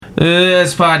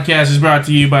This podcast is brought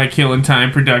to you by Killin'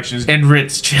 Time Productions and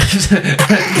Ritz Chips.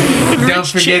 Don't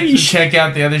forget to check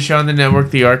out the other show on the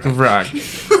network, The Arc of Rock.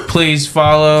 Please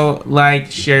follow, like,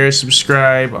 share,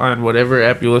 subscribe on whatever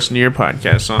app you listen to your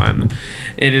podcasts on.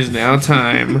 It is now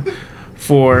time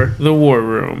for The War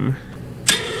Room.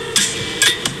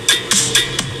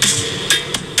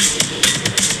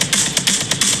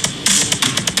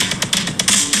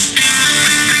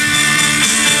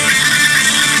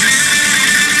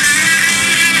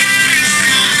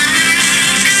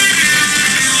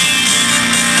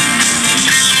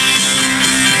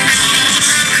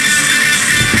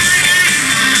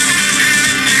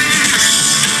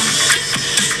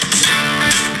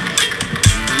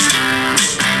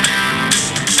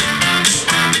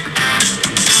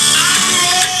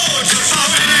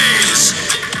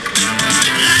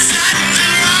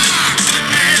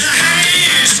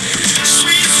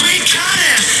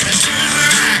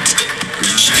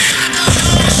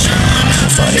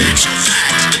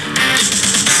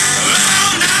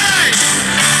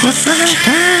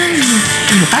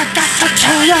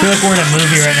 I feel like we're in a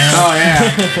movie right now. Oh, yeah.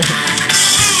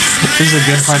 This is a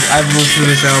good fucking... I've listened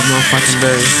to this album all fucking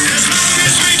day.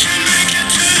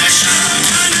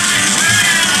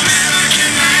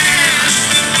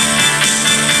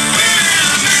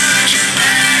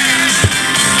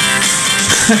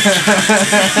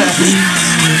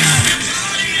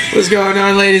 What's going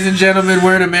on, ladies and gentlemen?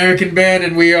 We're an American band,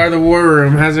 and we are The War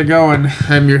Room. How's it going?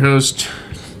 I'm your host,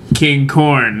 King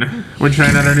Corn. We're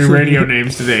trying out our new radio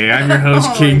names today. I'm your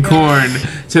host, King Corn.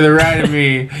 To the right of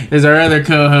me is our other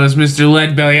co-host, Mr.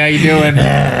 Leadbelly. How you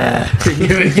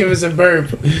doing? Give us a burp.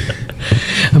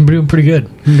 I'm doing pretty good.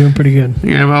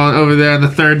 Yeah, well, over there on the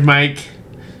third mic,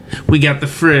 we got the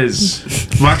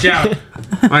Frizz. Watch out.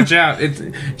 Watch out.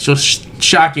 She'll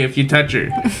shock you if you touch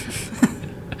her.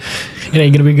 It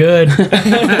ain't gonna be good.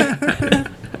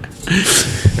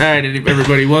 Alright,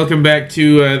 everybody, welcome back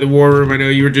to the War Room. I know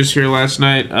you were just here last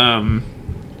night.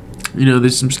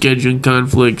 There's some scheduling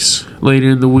conflicts later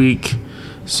in the week,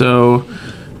 so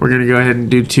we're gonna go ahead and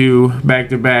do two back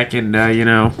to back, and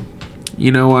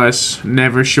you know us,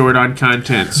 never short on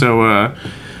content, so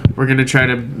we're gonna try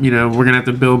to, we're gonna have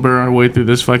to Bill Burr our way through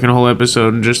this fucking whole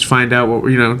episode and just find out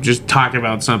what just talk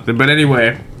about something. But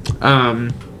anyway,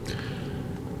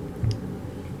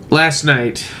 last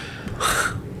night,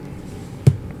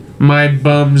 my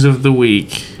bums of the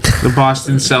week, the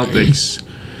Boston Celtics,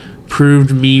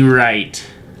 proved me right.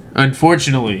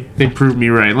 Unfortunately, they proved me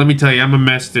right. Let me tell you, I'm a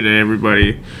mess today,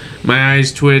 everybody. My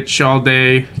eyes twitch all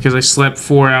day because I slept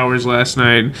 4 hours last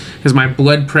night because my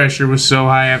blood pressure was so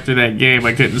high after that game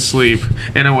I couldn't sleep.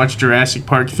 And I watched Jurassic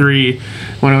Park 3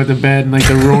 when I went to bed, and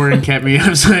the roaring kept me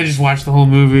up, so I just watched the whole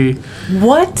movie.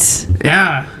 What?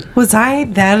 Yeah. Was I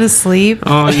that asleep?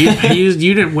 Oh, you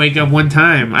didn't wake up one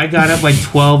time. I got up like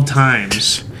 12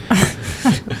 times.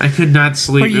 I could not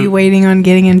sleep. Were you waiting on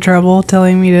getting in trouble,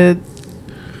 telling you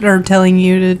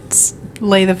to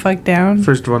lay the fuck down?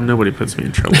 First of all, nobody puts me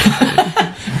in trouble.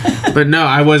 But no,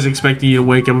 I was expecting you to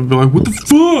wake up and be like, what the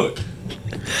fuck?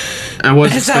 I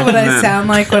was. Is that what I sound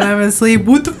like when I'm asleep?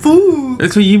 What the fuck?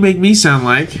 That's what you make me sound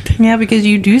like. Yeah, because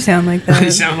you do sound like that. I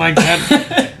sound like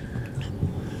that.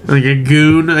 Like a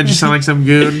goon. I just sound like some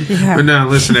goon. Yeah. But no,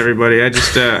 listen, everybody. I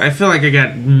just I feel like I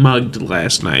got mugged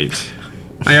last night.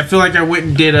 I feel like I went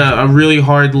and did a really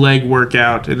hard leg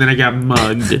workout, and then I got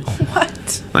mugged.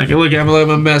 What? Like, look, I'm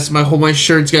a mess. My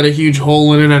shirt's got a huge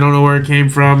hole in it. I don't know where it came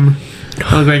from.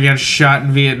 I look like I got shot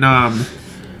in Vietnam.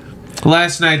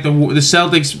 Last night, the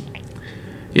Celtics,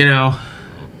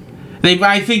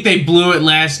 I think they blew it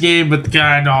last game, but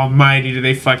God almighty, did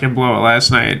they fucking blow it last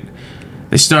night.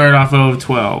 They started off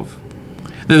 0-12.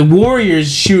 The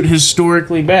Warriors shoot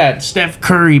historically bad. Steph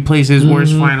Curry plays his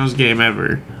worst finals game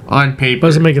ever. On paper.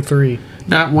 Doesn't make it 3.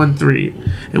 Not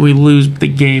 1-3. And we lose the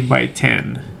game by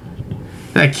 10.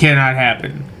 That cannot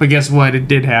happen. But guess what? It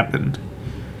did happen.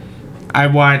 I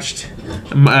watched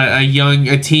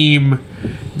a team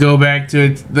go back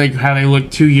to like how they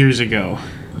looked 2 years ago.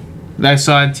 I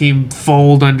saw a team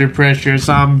fold under pressure.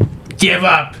 Saw them give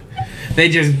up. They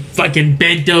just fucking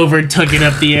bent over and took it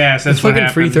up the ass. That's what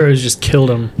happened. Free throws just killed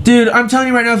them. Dude, I'm telling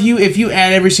you right now, if you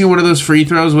add every single one of those free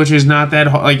throws, which is not that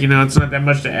it's not that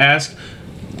much to ask,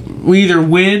 we either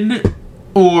win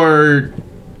or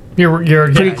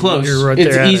you're pretty close. You're right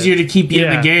it's there easier to keep you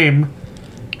in the game.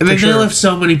 And they left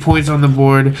so many points on the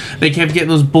board. They kept getting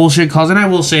those bullshit calls. And I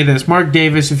will say this, Mark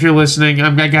Davis, if you're listening,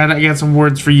 I got some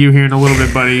words for you here in a little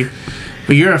bit, buddy.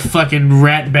 But you're a fucking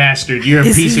rat bastard. You're a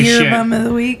piece of shit. Is he your bum of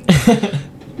the week?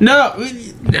 No,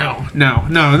 No.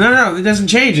 It doesn't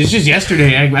change. It's just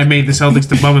yesterday I made the Celtics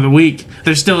the bum of the week.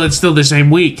 It's still the same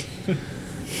week.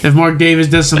 If Mark Davis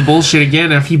does some bullshit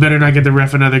again, he better not get to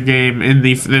ref another game in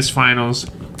this finals.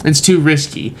 It's too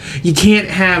risky. You can't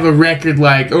have a record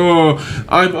like,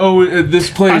 this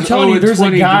player's I'm telling you, there's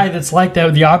a guy that's like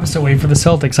that the opposite way for the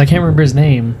Celtics. I can't remember his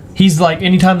name. He's like,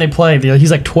 anytime they play,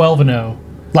 he's like 12-0,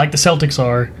 like the Celtics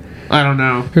are. I don't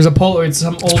know. There's it's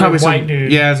some older white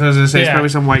dude. Yeah, that's what I was going to say. It's probably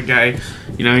some white guy.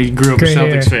 You know, he grew up Great a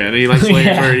Celtics fan. He likes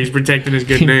Langford. He's protecting his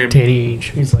good name. Danny Ainge.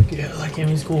 He's like, yeah, I like him.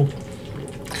 He's cool.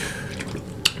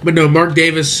 But no, Mark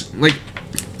Davis, like,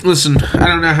 listen, I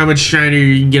don't know how much shinier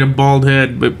you can get a bald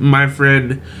head, but my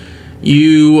friend,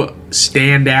 you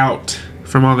stand out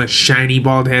from all the shiny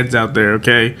bald heads out there,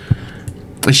 okay?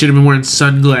 I should have been wearing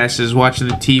sunglasses watching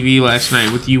the TV last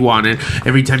night with you on it.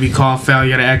 Every time you call a foul,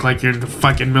 you gotta act like you're in the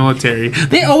fucking military.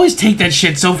 They always take that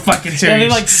shit so fucking serious. Yeah, they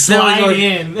like slide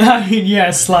in. I mean,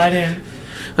 yeah, slide in.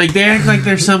 Like, they act like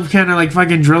they're some kind of like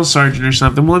fucking drill sergeant or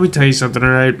something. Well, let me tell you something,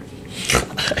 alright?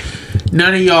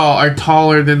 None of y'all are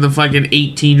taller than the fucking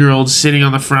 18-year-olds sitting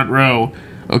on the front row,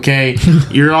 okay?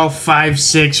 You're all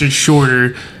 5'6" or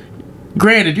shorter.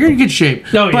 Granted, you're in good shape.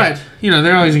 Oh, yeah. But, you know,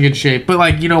 they're always in good shape. But,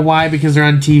 like, you know why? Because they're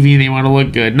on TV and they want to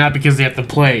look good, not because they have to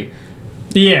play.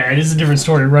 Yeah, it is a different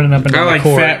story running up and down the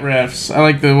court. I like fat refs. I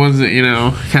like the ones that, you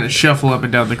know, kind of shuffle up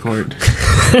and down the court.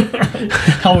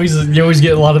 You always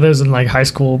get a lot of those in, like, high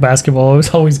school basketball. It was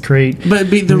always great. But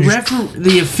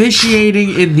the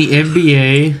officiating in the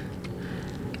NBA...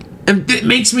 And it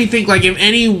makes me think, like, if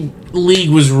any league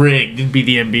was rigged, it'd be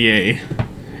the NBA.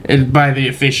 And by the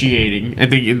officiating. I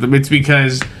think it's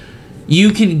because you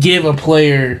can give a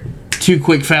player 2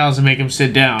 quick fouls and make him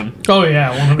sit down. Oh,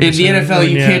 yeah. 100%. In the NFL,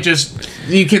 you can't just...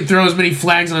 You can throw as many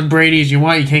flags on Brady as you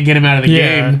want. You can't get him out of the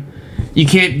game. You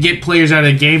can't get players out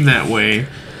of the game that way,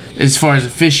 as far as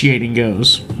officiating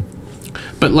goes.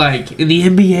 But, like, in the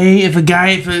NBA, if a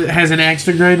guy has an axe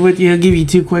to grind with you, he'll give you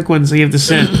 2 quick ones so you have to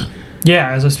sit.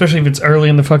 Yeah, especially if it's early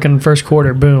in the fucking first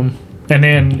quarter, boom. And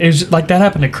then it was like that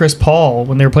happened to Chris Paul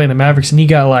when they were playing the Mavericks, and he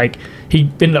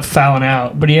ended up fouling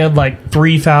out, but he had like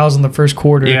 3 fouls in the first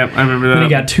quarter. Yeah, I remember that. And he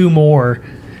got 2 more.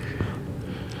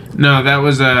 No, that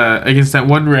was against that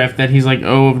one ref that he's like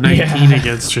 0 of 19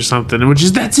 against or something,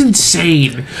 that's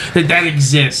insane that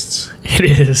exists.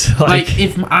 It is. Like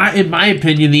in my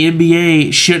opinion, the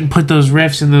NBA shouldn't put those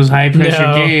refs in those high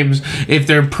pressure games if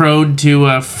they're prone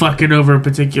to fucking over a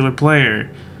particular player.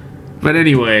 But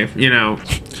anyway, you know,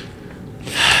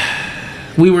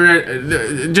 we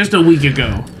were just a week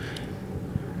ago.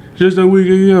 We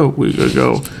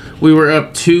were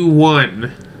up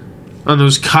 2-1. On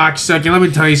those cocksucking. Let me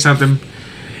tell you something.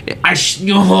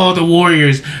 The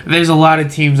Warriors. There's a lot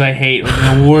of teams I hate.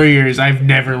 The Warriors, I've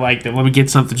never liked them. Let me get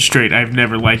something straight. I've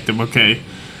never liked them, okay?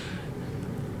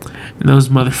 And those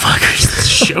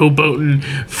motherfuckers, showboating,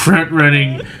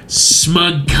 front-running,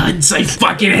 smug cunts, I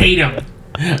fucking hate them.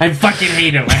 I fucking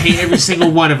hate them. I hate every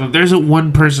single one of them. There's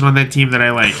one person on that team that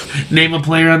I like. Name a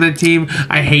player on that team.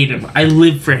 I hate him. I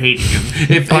live for hating him.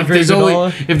 If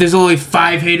there's only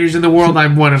 5 haters in the world,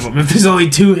 I'm one of them. If there's only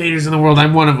 2 haters in the world,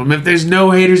 I'm one of them. If there's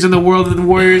no haters in the world of the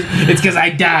Warriors, it's because I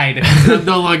died. I'm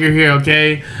no longer here,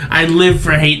 okay? I live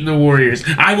for hating the Warriors.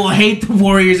 I will hate the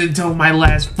Warriors until my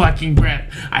last fucking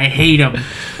breath. I hate them.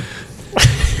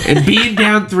 And being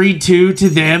down 3-2 to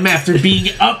them after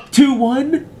being up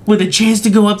 2-1 with a chance to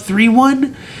go up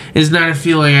 3-1 is not a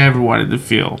feeling I ever wanted to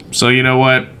feel. So you know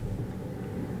what?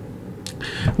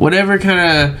 Whatever kind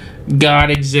of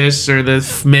God exists, or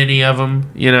the many of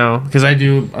them, you know, because I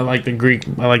like the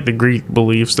Greek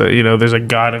beliefs that, you know, there's a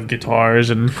God of guitars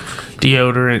and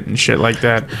deodorant and shit like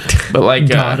that. But like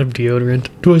God of deodorant.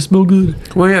 Do I smell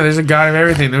good? Well, yeah, there's a God of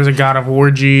everything. There's a God of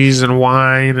orgies and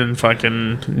wine and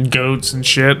fucking goats and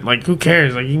shit. Like, who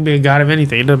cares? Like, you can be a God of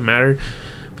anything. It doesn't matter.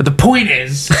 But the point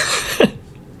is,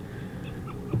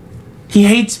 he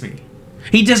hates me.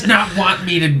 He does not want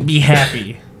me to be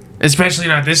happy, especially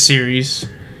not this series.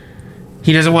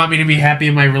 He doesn't want me to be happy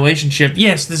in my relationship.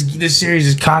 Yes, this series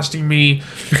is costing me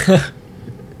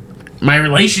my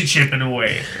relationship in a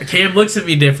way. Cam looks at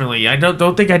me differently. I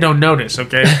don't think I don't notice,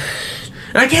 okay?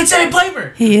 And I can't say I blame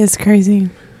her. He is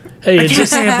crazy. Hey, I can't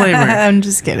say I blame her. I'm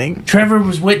just kidding. Trevor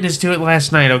was witness to it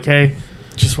last night, okay?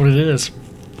 Just what it is.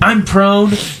 I'm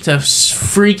prone to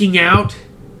freaking out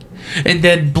and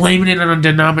then blaming it on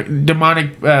a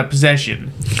demonic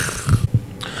possession.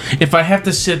 If I have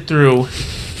to sit through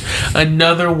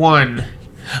another one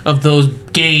of those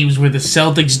games where the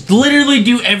Celtics literally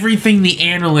do everything the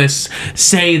analysts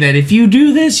say that if you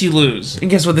do this, you lose.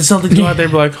 And guess what? The Celtics go out there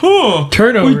and be like, oh,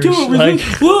 turnovers. We do it.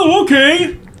 Oh,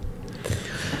 okay.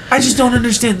 I just don't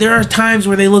understand. There are times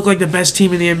where they look like the best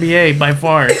team in the NBA by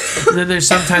far, and then there's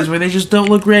some times where they just don't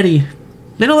look ready.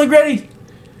 They don't look ready,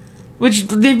 which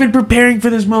they've been preparing for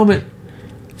this moment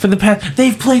for the past.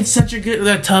 They've played such a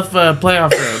tough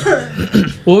playoff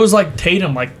road. Well, it was like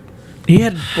Tatum, like he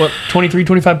had 23,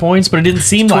 25 points, but it didn't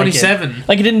seem like it. 27.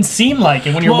 Like it didn't seem like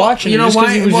it when you're watching. You know just 'cause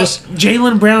why? He was just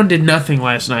Jaylen Brown did nothing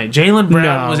last night. Jaylen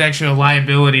Brown No. was actually a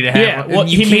liability to have. yeah. Well,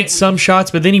 You he can't- made some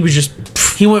shots, but then he was just.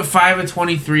 He went 5 of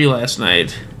 23 last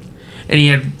night, and he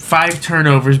had 5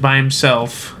 turnovers by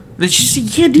himself. That's just, you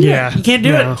can't do Yeah, that. You can't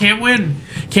do no. it. Can't win.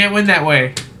 Can't win that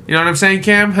way. You know what I'm saying,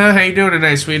 Cam? Huh? How you doing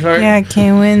tonight, sweetheart? Yeah, I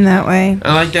can't win that way.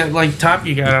 I like that top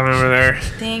you got on over there.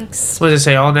 Thanks. What does it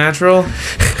say? All natural?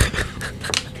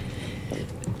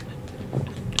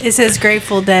 It says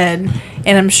Grateful Dead,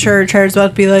 and I'm sure Charles about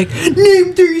to be like,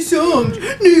 name 3 songs.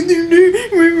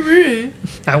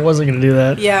 I wasn't gonna do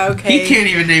that. Yeah, okay. He can't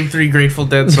even name 3 Grateful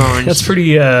Dead songs. That's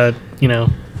pretty,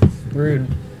 rude.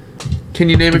 Can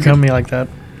you name To a come me like that.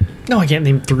 No, I can't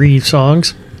name 3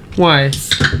 songs. Why?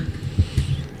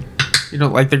 You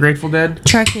don't like the Grateful Dead?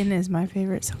 Truckin' is my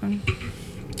favorite song.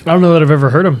 I don't know that I've ever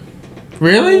heard them.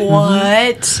 Really?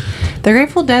 What? The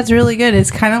Grateful Dead's really good. It's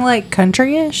kind of like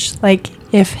country-ish. Like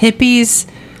if hippies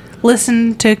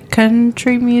listen to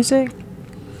country music,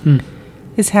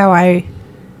 is how I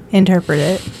interpret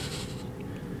it.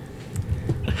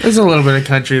 There's a little bit of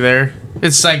country there.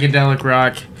 It's psychedelic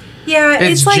rock. Yeah,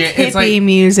 it's like hippie it's like-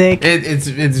 music.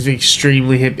 It's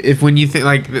extremely hip. If when you think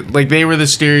like they were the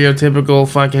stereotypical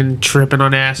fucking tripping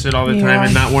on acid all the time Yeah.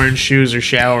 and not wearing shoes or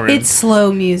showering. It's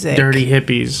slow music. dirty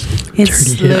hippies.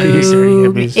 It's Dirty hippies,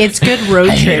 slow. dirty hippies. It's good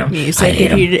road trip music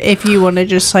if you want to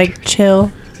just like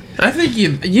chill. I think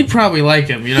you'd probably like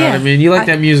them. You know Yeah, what I mean? You like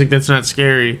that music that's not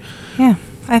scary. Yeah,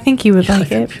 I think you would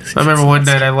like it. I remember one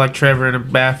night I locked Trevor in a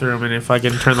bathroom and if I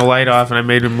could turn the light off and I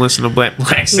made him listen to Black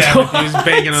Sabbath. He was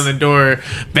banging on the door,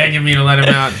 begging me to let him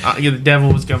out. The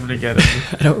devil was coming to get him.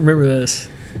 I don't remember this.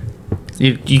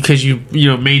 Because you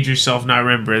made yourself not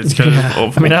remember it. It's 'cause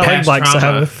of I mean, I like past Black trauma.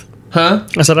 Sabbath. Huh?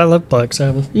 I said I love Black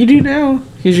Sabbath. You do now.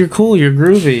 Because you're cool, you're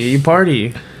groovy, you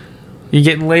party. You're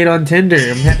getting laid on Tinder.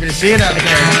 I'm happy to see it out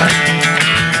there.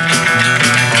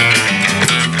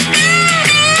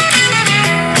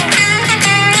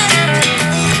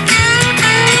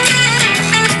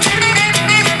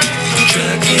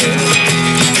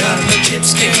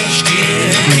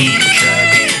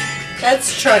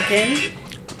 That's trucking.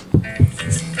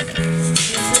 This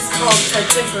is called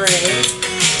Touch of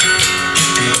Grey.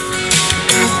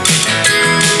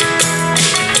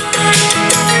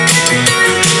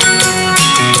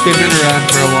 They've been around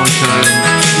for a long time.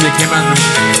 They came out in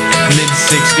the mid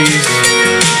 60s.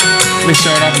 They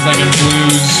started off as like a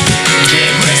blues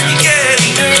jam band.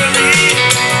 Getting early,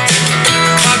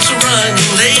 clocks are running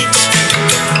late.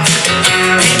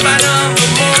 Ain't light of the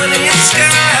morning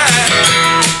sky.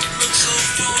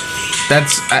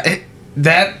 That's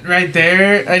that right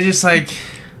there. I just like.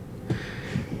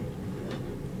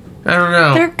 I don't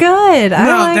know. They're good. I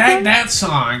No, like them. that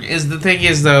song is the thing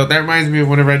is though that reminds me of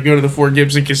whenever I'd go to the Fort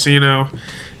Gibson Casino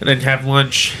and I'd have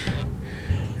lunch.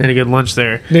 Had a good lunch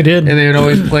there. They did. And they would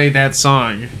always play that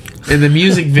song. And the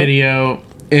music video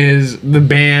is the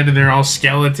band and they're all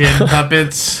skeleton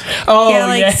puppets. Oh, Yeah,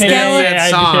 like that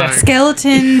song.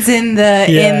 Skeletons in the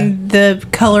Yeah. in the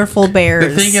colorful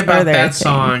bears. The thing are about their that thing.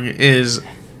 song is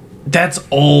that's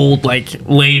old, like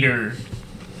later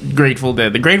Grateful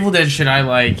Dead. The Grateful Dead shit I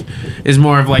like is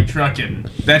more of like Truckin'.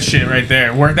 That shit right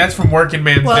there. That's from Working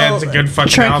Man's Dead. It's a good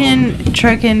fucking album.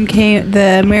 Truckin' came.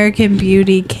 The American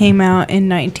Beauty came out in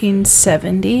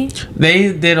 1970.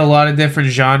 They did a lot of different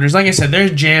genres. Like I said,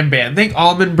 there's jam band. Think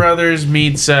Allman Brothers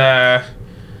meets I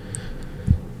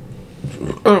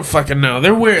don't fucking know.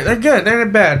 They're weird. They're good. They're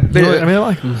not bad. I mean, I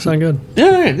like them. It's not good.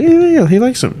 Yeah, he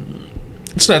likes them.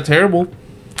 It's not terrible.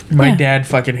 My Yeah. dad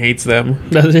fucking hates them.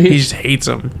 Does He he? just hates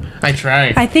them. I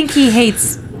tried. I think he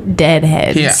hates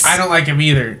Deadheads. Yeah, I don't like them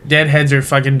either. Deadheads are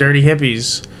fucking dirty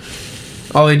hippies.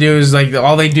 All they do is like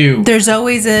all they do. There's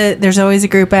always a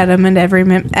group at them at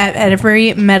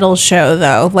every metal show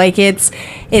though. Like it's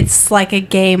like a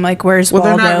game. Like where's Well,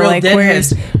 they're Waldo? not real Like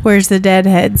Deadheads. where's the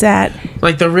Deadheads at?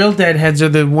 Like the real Deadheads are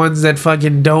the ones that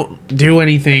fucking don't do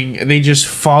anything. They just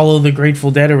follow the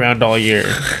Grateful Dead around all year.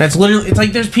 That's literally. It's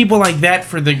like there's people like that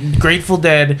for the Grateful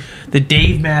Dead, the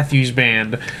Dave Matthews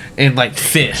Band, and like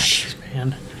Fish.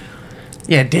 Man.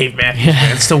 Yeah, Dave Matthews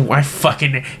Band. Still, I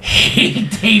fucking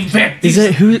hate Dave Matthews. Is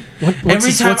it who? What's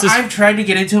Every time what's his, I've tried to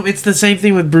get into him, it's the same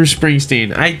thing with Bruce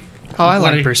Springsteen. I I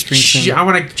like wanna Bruce Springsteen. I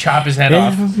want to chop his head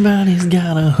off. Everybody's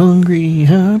got a hungry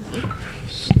heart.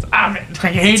 stop it. I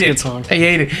hate It's a it. good song. I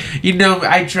hate it. You know,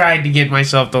 I tried to get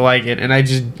myself to like it, and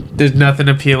there's nothing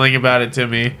appealing about it to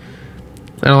me.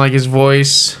 I don't like his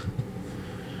voice.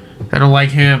 I don't like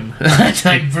him.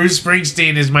 Like Bruce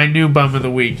Springsteen is my new bum of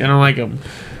the week. I don't like him.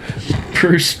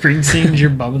 Bruce Springsteen's your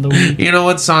bum of the week. You know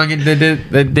what song that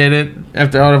did it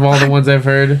after out of all the ones I've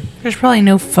heard? There's probably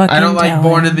no fucking. I don't like telling.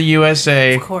 Born in the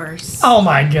USA. Of course. Oh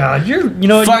my God! You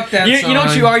know Fuck that you know what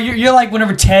song. you are. You're like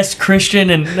whenever Tess, Christian,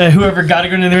 and whoever got to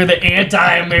go in there, the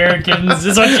anti-Americans.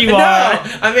 Is what you No, are.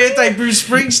 I'm anti Bruce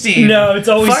Springsteen. No, it's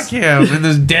always Fuck him and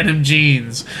those denim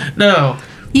jeans. No,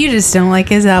 You just don't like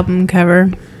his album cover.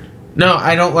 no,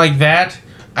 I don't like that.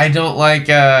 I don't like.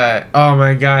 Oh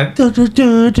my God.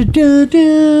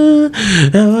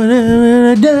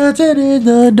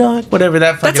 Whatever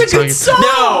that fucking That's a good song.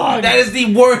 song! No, that is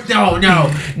the worst.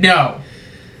 No.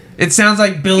 It sounds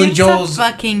like Billy It's Joel's. a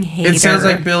fucking hater. It sounds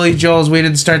like Billy Joel's "We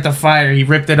Didn't Start the Fire." He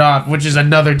ripped it off, which is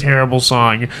another terrible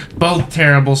song. Both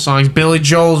terrible songs. Billy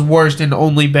Joel's worst and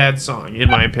only bad song, in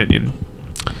my opinion.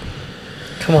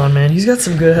 Come on, man. He's got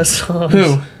some good ass songs.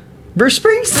 Who? Bruce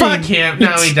Springsteen. Fuck him.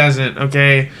 No, he doesn't.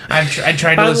 Okay, I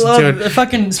tried to I listen love to it. the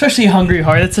fucking, especially "Hungry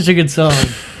Heart." That's such a good song.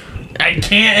 I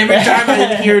can't. Every time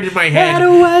I hear it in my Had head.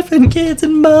 a wife and kids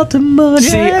in Baltimore.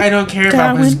 See, I don't care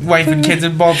about his wife and kids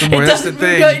in Baltimore. That's the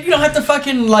thing. You don't have to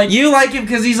fucking like. You like him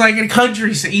because he's like a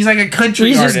country. He's like a country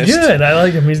He's artist. just good. I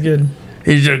like him. He's good.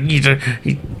 He's Joe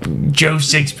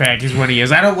Sixpack is what he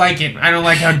is. I don't like it. I don't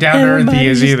like how down to earth he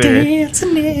is either.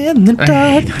 Dancing in the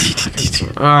dark.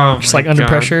 Oh, Just like Under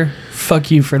Pressure. Fuck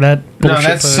you for that No, bullshit.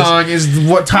 that pose. song is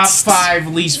what top 5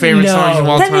 least favorite No. songs of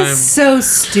all That time. is so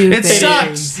stupid. It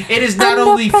sucks. It is not Under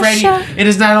only Freddie. pressure. It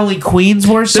is not only Queen's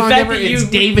worst The song fact ever. that you, It's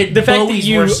David the fact that Bowie's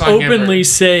you worst song openly ever.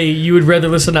 say you would rather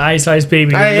listen to Ice Ice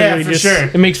Baby. Yeah, literally for sure.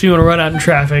 It makes me want to run out in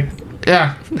traffic.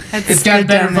 Yeah, That's it's got the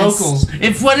better dumbest. vocals.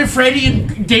 What if Freddie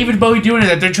and David Bowie doing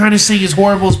it? They're trying to sing as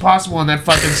horrible as possible on that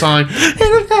fucking song. It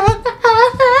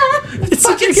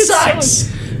fucking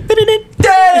sucks.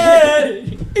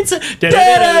 It's a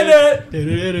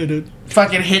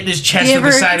Fucking hitting his chest Do you with the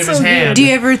ever- side of his so good. hand. Do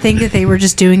you ever think that they were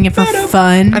just doing it for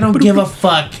fun? I don't give a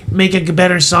fuck. Make a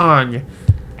better song.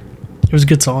 It was a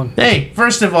good song. Hey,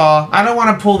 first of all, I don't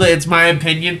want to pull the "it's my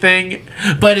opinion" thing,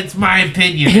 but it's my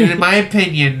opinion, and in my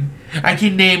opinion, I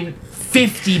can name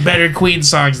 50 better Queen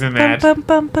songs than that. Bum,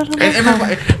 bum, bum, bum, And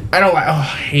everybody, I don't like. Oh, I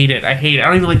hate it. I hate it. I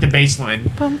don't even like the bass line.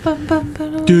 bum, bum, bum,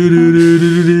 bum.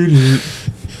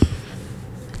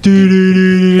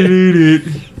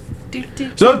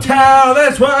 So tell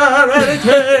us what it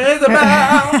is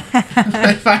about.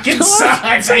 That fucking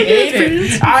sucks. I hate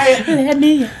it.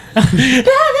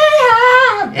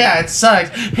 Yeah, it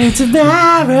sucks. It's a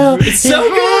barrel. It's so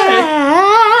good.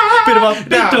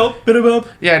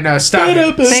 Yeah, no, stop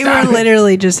it. They Stop were it.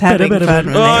 literally just having fun when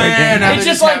they Oh, were yeah, doing no, it. It's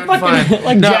they're just like having fucking fun.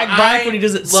 like No, Jack Black I when he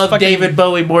does it. love fucking- David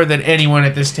Bowie more than anyone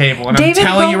at this table, and David I'm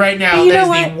telling you Bowie- right now, but you that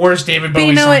know is the what? worst David But Bowie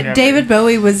you know song what? ever. David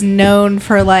Bowie was known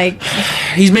for like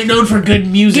He's made known for good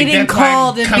music. getting That's why I'm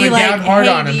called and coming be like, down hard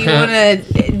on "Hey,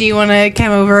 him. do you wanna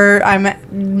come over?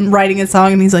 I'm writing a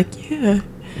song," and he's like, "Yeah."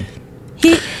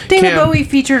 David Kim, Bowie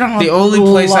featured on The only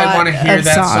place I lot want to hear of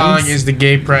that songs. song is the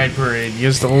Gay Pride Parade.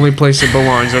 It's the only place it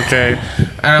belongs, okay?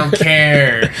 I don't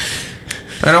care.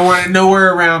 I don't want it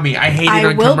nowhere around me. I hate it I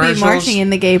on will be commercials. marching in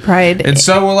the Gay Pride. And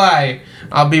so will I.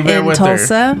 I'll be there In with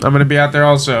Tulsa? her. I'm going to be out there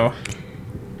also.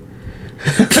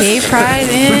 Gay Pride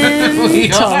in We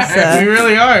Tulsa. We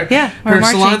really are. Yeah, we're Her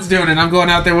marching. salon's doing it. I'm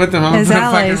going out there with them. I'm going As to put a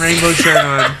fucking allies. rainbow shirt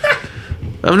on.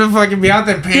 I'm going to fucking be out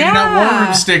there painting out Yeah. war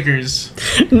room stickers.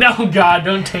 No, God,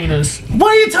 don't taint us.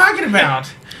 What are you talking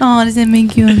about? Oh, does it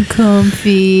make you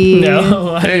uncomfy?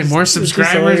 No. Hey, more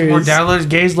subscribers, more downloads.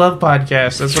 Gays love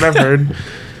podcasts. That's what I've heard.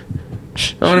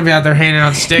 I want to be out there handing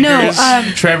out stickers. No,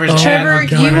 Trevor's Trevor, chatting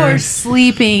with you are Connor.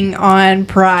 sleeping on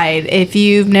Pride. If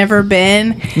you've never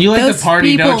been, You like the those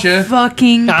party, people don't you?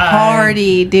 fucking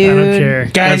party, I dude. don't care.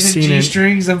 I've Guys in seen it.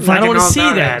 G-strings. I'm fucking I don't want all to see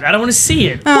about that. it. I don't want to see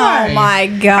it. Oh Why? my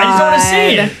god! I just don't want to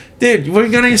see it. Dude, we're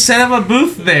gonna set up a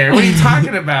booth there. What are you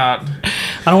talking about?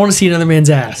 I don't want to see another man's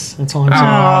ass. That's all I'm saying.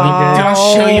 Dude,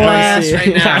 I'll show you my ass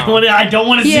right now. I don't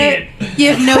want to see it.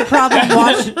 You have no problem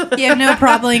you have no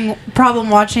problem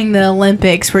watching the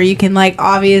Olympics where you can like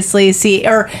obviously see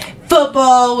or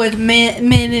football with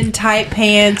men in tight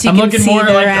pants. You I'm can looking see more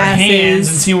their like their asses. hands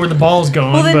and see where the ball's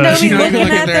going. Well, then but don't be You know, I looking look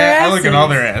at at their I look at all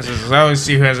asses. their asses. I always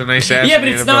see who has a nice ass. yeah, in but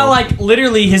the it's NFL. not like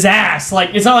literally his ass.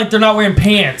 Like it's not like they're not wearing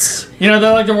pants. You know,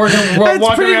 they're like they're That's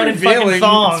walking pretty around in fucking revealing.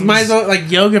 thongs. Might as well,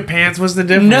 like yoga pants. What's the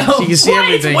difference? No, you can see what?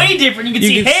 everything. It's way different. You can You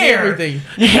see can see hair. everything.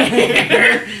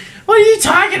 What are you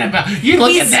talking about? You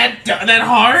look at He's- that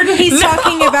hard? He's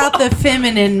talking about the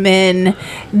feminine men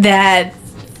that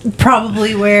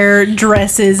probably wear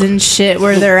dresses and shit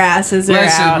where their asses are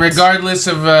out. Regardless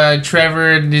of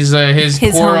Trevor and his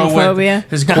quarrel homophobia.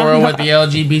 with the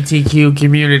LGBTQ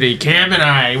community, Cam and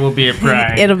I will be at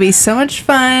Pride. It'll be so much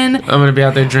fun. I'm gonna be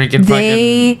out there drinking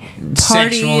They fucking party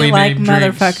sexually like named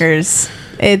drinks. motherfuckers.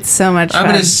 It's so much fun.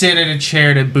 I'm gonna sit at a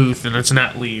chair at a booth and let's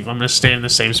not leave. I'm gonna stay in the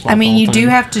same spot. I mean, the you whole do time.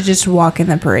 have to just walk in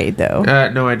the parade, though.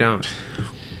 No, I don't.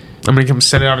 I'm gonna come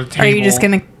set it on a table. Are you just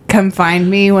gonna come find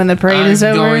me when the parade is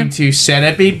over? I'm going to set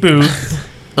up a booth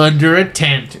under a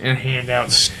tent and hand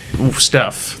out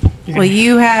stuff. Well,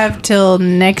 you have till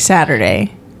next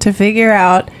Saturday to figure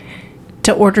out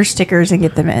to order stickers and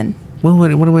get them in. Well,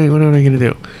 what am I gonna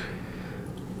do?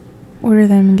 Order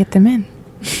them and get them in.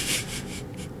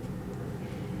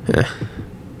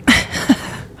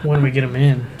 When do we get them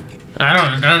in? I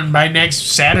don't know. By next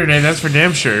Saturday, that's for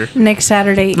damn sure. Next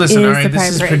Saturday Listen, is all right, the this Pride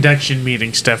is Parade. production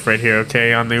meeting stuff right here,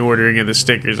 okay? On the ordering of the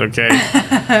stickers, okay?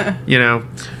 You know.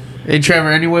 Hey,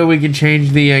 Trevor, any way we can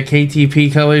change the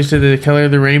KTP colors to the color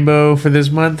of the rainbow for this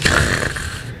month?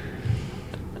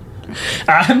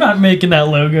 I'm not making that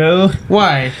logo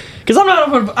Why? because I'm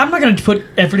not going to put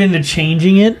effort into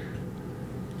changing it.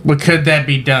 But could that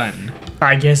be done?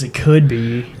 I guess it could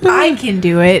be. I can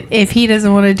do it. If he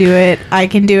doesn't want to do it, I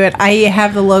can do it. I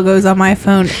have the logos on my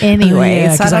phone anyway,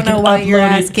 so I don't know why you're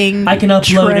asking. I can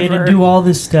upload it and do all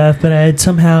this stuff, but I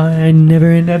never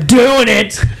end up doing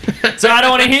it. So I don't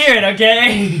want to hear it,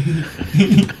 okay?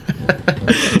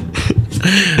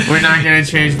 We're not going to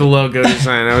change the logo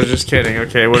design. I was just kidding.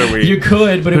 Okay, what are we? You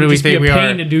could, but it Who do would we just be a think we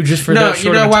pain are? to do just for No, that you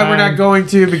short know of a why time. we're not going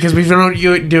to? Because we don't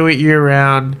do it year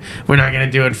round. We're not going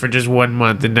to do it for just 1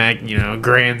 month and that,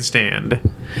 grandstand.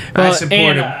 I Well, support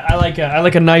and him. I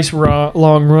like a nice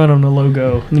long run on the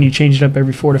logo, and then you change it up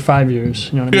every 4 to 5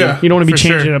 years. You know what I mean? You don't want to be for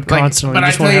changing sure. it up constantly. But You I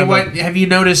just tell wanna you have what, have you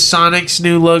noticed Sonic's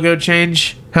new logo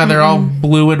change? How they're all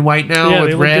blue and white now yeah, with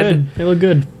they red? look good. They look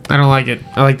good. I don't like it.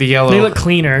 I like the yellow. They look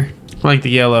cleaner. I like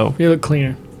the yellow. They look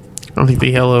cleaner. I don't think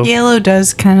the yellow. Yellow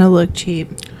does kind of look cheap.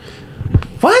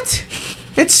 What?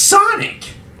 It's Sonic.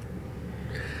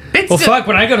 It's Well, fuck.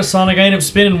 When I go to Sonic, I end up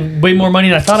spending way more money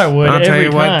than I thought I would. I'll tell every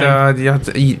you time.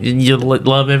 what, you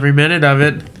love every minute of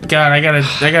it. God, I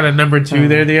got a number 2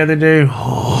 there the other day.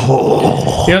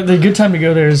 Yeah, the good time to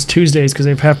go there is Tuesdays because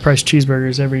they have half price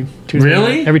cheeseburgers every Tuesday.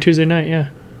 Really? Night. Every Tuesday night, yeah.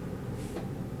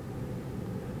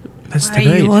 That's Why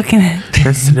are you looking at?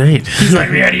 That's tonight. He's like,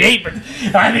 we already ate, but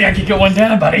I think I could get one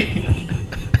down, buddy.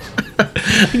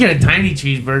 You get a tiny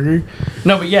cheeseburger.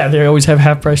 No, but yeah, they always have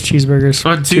half price cheeseburgers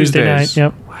On Tuesday night. Tuesdays.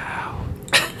 Yep.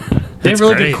 They have That's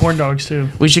really great. good corn dogs too.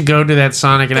 We should go to that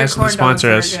Sonic and ask them to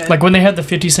sponsor us. Like when they have the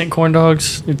 50-cent corn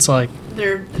dogs, it's like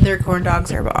Their corn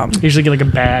dogs are bomb. you usually get like a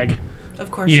bag,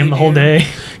 Of course, eat them the whole day.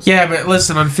 Yeah, but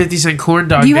listen, on 50-cent corn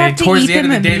dog You day, have to towards eat the end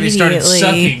of them the day, they started immediately.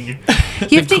 sucking.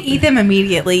 You have to eat them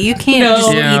immediately. You can't No. just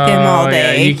eat them all Yeah,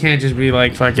 day. you can't just be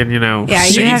like fucking, Yeah, You you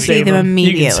can have to save eat them You can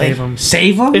immediately. save them.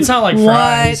 Save them? It's not like What?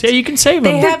 fries. Yeah, you can save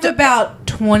them. They have about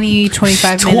 20,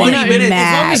 25 20 minutes minutes,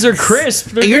 max. as long as they're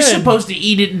crisp. They're You're good. supposed to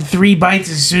eat it in 3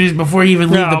 bites as soon as before you even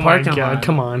leave the Oh my parking god, lot.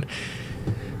 come on.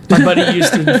 My buddy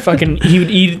used to he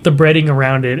would eat the breading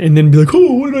around it and then be like,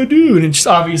 oh, what did I do? And it's just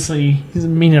obviously, he's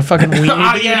meaning a fucking weenie.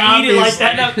 Oh, But yeah, he'd eat it like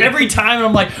that. obviously. Now, every time, and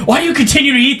I'm like, why do you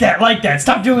continue to eat that like that?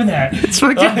 Stop doing that. It's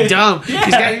fucking dumb.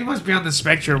 Yeah. He must be on the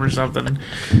spectrum or something.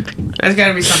 That's got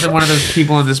to be something one of those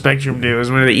people on the spectrum do,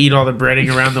 is when they eat all the breading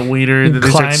around the wiener and then they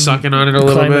start Climb- sucking on it a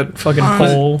little Climb bit. a fucking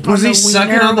pole. Was he the sucking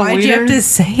wiener? on the Why'd you have wiener? to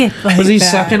say it like Was he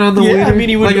that? sucking on the Yeah, wiener? I mean,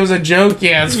 he would- like it was a joke?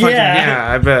 Yeah, it's fucking, Yeah.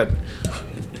 yeah, I bet.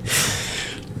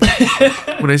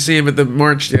 When I see him at the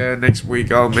March next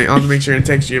week, I'll make sure and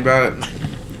text you about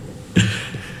it.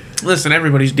 Listen,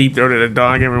 everybody's deep-throated a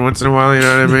dog every once in a while, you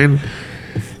know what I mean?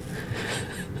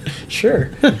 Sure.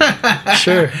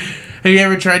 Sure. Have you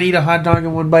ever tried to eat a hot dog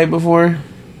in one bite before?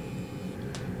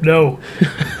 No.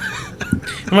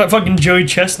 I'm not fucking Joey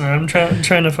Chestnut. I'm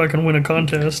trying to fucking win a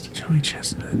contest. Joey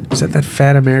Chestnut. Is that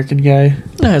fat American guy?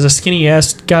 No, he's a skinny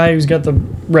ass guy who's got the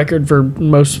record for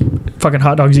most fucking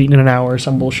hot dogs eaten in an hour or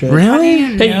some bullshit. How do Really?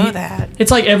 you Hey, know that?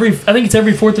 It's like I think it's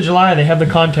every 4th of July they have the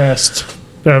contest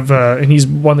of, and he's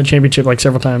won the championship like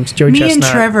several times. Joey Me Chestnut.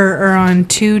 and Trevor are on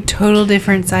 2 total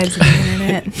different sides of the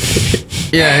internet.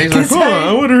 Yeah, he's like, Cause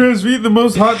I wonder who's eating the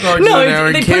most hot dogs No, in an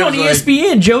hour. they And put it on Cam's like,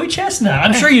 ESPN. Joey Chestnut.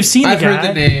 I'm sure you've seen the I've guy. heard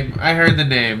the name. I heard the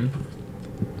name.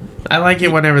 I like it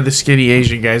whenever the skinny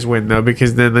Asian guys win, though,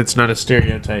 because then it's not a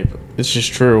stereotype. It's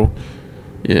just true.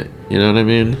 Yeah, you know what I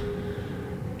mean?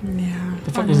 Yeah.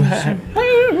 The fuck was that?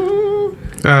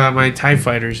 My TIE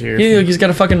fighter's here. Yeah, he's got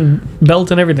a fucking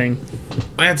belt and everything.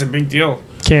 That's a big deal.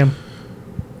 Cam.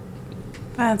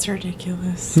 That's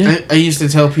ridiculous. Yeah. I used to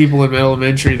tell people in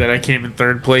elementary that I came in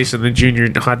third place in the junior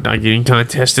hot dog eating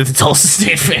contest at the Tulsa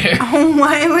State Fair. Oh,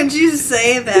 why would you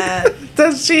say that?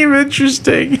 That seemed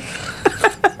interesting.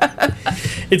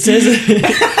 It says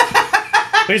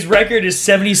his record is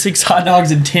 76 hot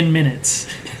dogs in 10 minutes.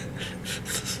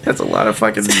 That's a lot of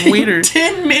fucking wiener.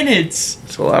 10 minutes.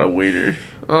 It's a lot of wiener.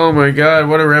 Oh my god,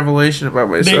 what a revelation about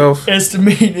myself. They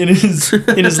estimate in his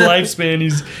lifespan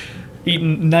he's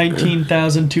eaten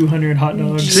 19,200 hot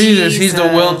dogs. Jesus, he's the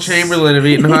Will Jesus. Chamberlain of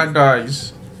eating hot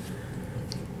dogs.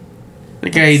 The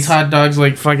guy eats hot dogs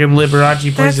like fucking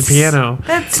Liberace plays the piano.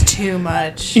 That's too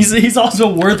much. He's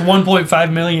also worth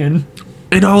 1.5 million.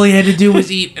 And all he had to do was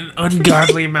eat an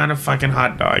ungodly amount of fucking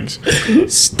hot dogs.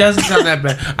 Doesn't sound that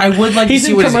bad. I would like He's to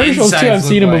see in what his commercials, insides too. I've look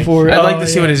seen him like. before. I'd like Oh, to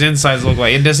see yeah. what his insides look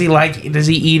like. And does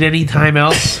he eat any time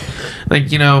else?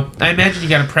 Like, you know, I imagine you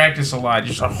gotta practice a lot.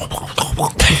 Just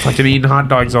fucking eating hot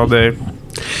dogs all day.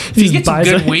 If you Just get some buys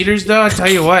good a- waiters, though, I tell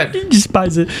you what. He just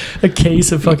buys a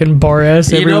case of fucking bar ass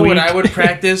every You know week. what I would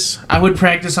practice? I would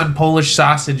practice on Polish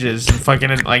sausages and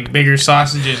fucking like bigger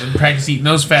sausages and practice eating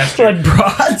those faster. Like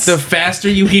brats. The faster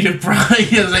you eat a brat,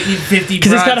 because I eat 50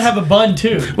 Because it's brats. got to have a bun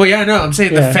too. Well, yeah, I know. I'm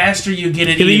saying Yeah. the faster you get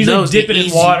at They eating usually those, dip the it in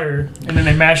easier- water and then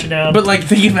they mash it down. But like,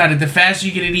 think about it. The faster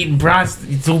you get at eating brats,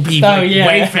 it'll be like, yeah.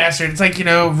 way faster. It's like, you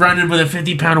know, running with a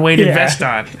 50-pound weighted Yeah. vest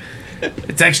on.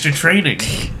 It's extra training.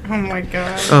 Oh my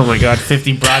god. Oh my god,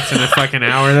 50 brats in a fucking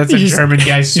hour. That's a You just- German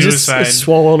guy's you just suicide.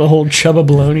 swallowed a whole chub of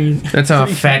bologna. That's how a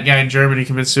fat guy in Germany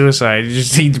commits suicide. He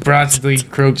just eats brats until he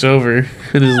croaks over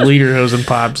and his lederhosen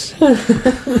pops.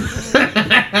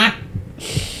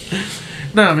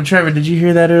 No, but Trevor, did you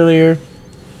hear that earlier?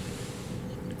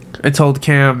 I told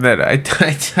Cam that I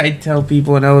tell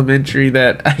people in elementary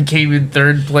that I came in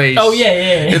third place. Oh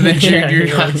yeah. In the junior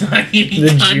Yeah. hot dog eating The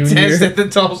contest junior. at the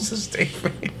Tulsa State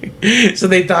Fair. So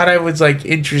they thought I was like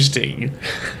interesting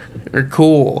or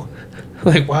cool.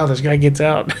 Like, wow, this guy gets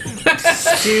out.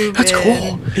 Stupid. That's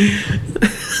cool.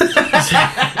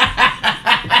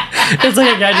 It's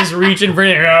like a guy just reaching for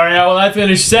it. Oh yeah, well I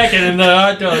finished second in the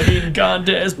hot dog eating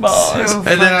contest, boss. So And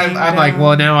then fucking I'm like, dumb.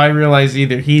 well, now I realize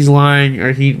either he's lying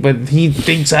or but he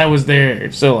thinks I was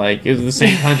there. So like, it was the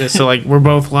same contest. So like, we're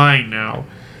both lying now.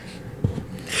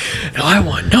 No, I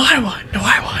won. No, I won. No,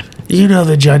 I won. You know,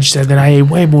 the judge said that I ate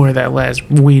way more of that last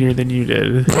wiener than you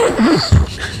did.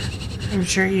 I'm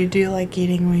sure you do like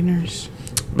eating wieners.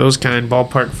 Those kind,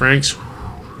 ballpark Franks.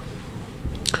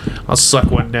 I'll suck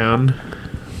one down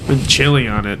with chili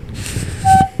on it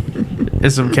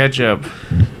and some ketchup.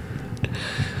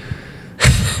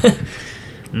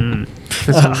 That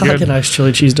I sounds like a good. nice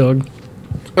chili cheese dog.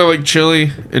 I like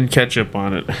chili and ketchup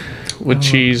on it with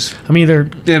cheese I'm either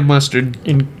and mustard.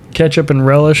 in ketchup and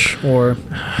relish or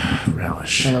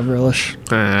Relish. I love relish.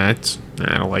 I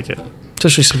don't like it.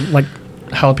 Especially some like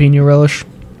jalapeno relish.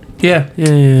 Yeah.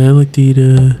 I like to eat,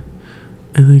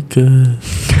 I like,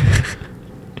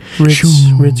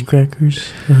 Ritz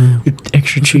crackers. With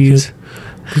extra cheese.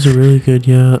 Those are really good,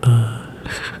 yeah.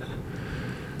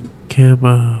 Cam,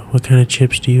 what kind of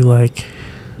chips do you like?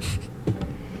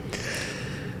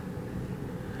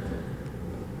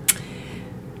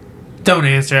 Don't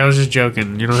answer. I was just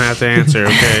joking. You don't have to answer,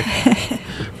 okay?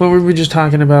 What were we just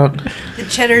talking about? The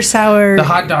cheddar sour, The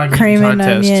hot dog cream and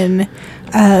contest.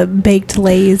 onion, baked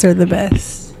Lays are the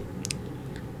best.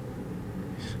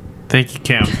 Thank you,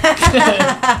 Cam.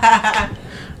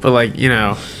 But like, you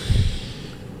know,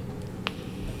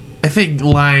 I think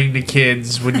lying to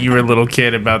kids when you were a little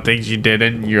kid about things you did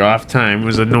in your off time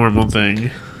was a normal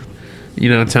thing. You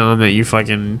know, tell them that you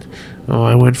fucking, oh,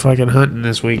 I went fucking hunting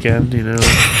this weekend, you know.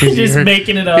 'Cause you Just heard-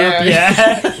 making it up.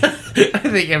 Yeah. I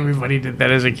think everybody did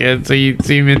that as a kid, so you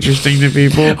seem interesting to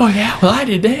people. Oh yeah. Well, I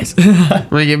did this.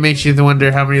 Like, it makes you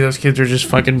wonder how many of those kids are just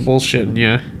fucking bullshitting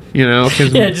you, you know?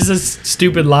 'Cause Yeah, just a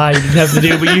stupid lie you didn't have to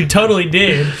do, but you totally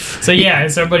did. So yeah,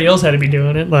 somebody else had to be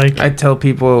doing it. Like I tell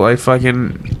people I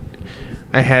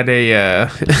had a I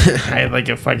had like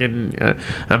a fucking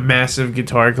a massive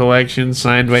guitar collection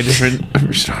signed by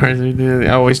different stars. I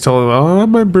always told them, oh, I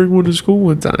might bring one to school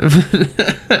one time.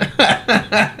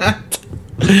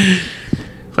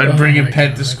 I'd bring a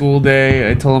pet to school day.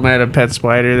 I told them I had a pet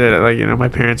spider that, like, you know, my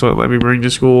parents wouldn't let me bring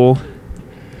to school.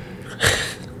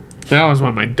 That was one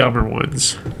of my dumber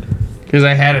ones because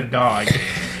I had a dog.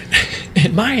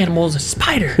 and my animal is a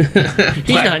spider.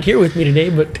 He's not here with me today,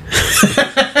 but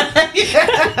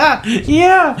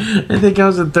Yeah, I think I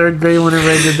was in third grade whenever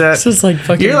I did that. so it's like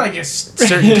fucking. You're like a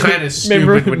certain kind of stupid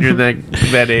Remember- when you're that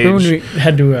Remember when age. we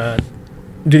had to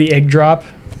do the egg drop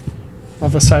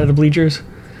off the side of the bleachers?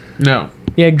 No.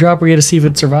 The egg drop where you had to see if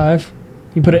it'd survive.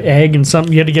 You put an egg and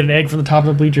something. You had to get an egg from the top of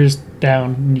the bleachers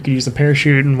down, and you could use a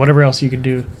parachute and whatever else you could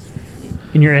do.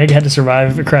 And your egg had to survive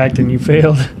if it cracked, and you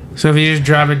failed. So if you just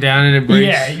drop it down and it breaks,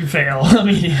 Yeah, you fail. I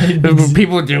mean, were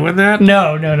people doing that?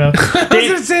 no. gonna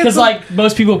say, Because like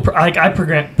most people, like I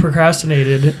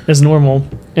procrastinated as normal,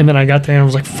 and then I got there and I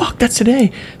was like, "Fuck, that's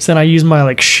today." So then I used my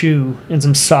like shoe and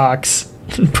some socks,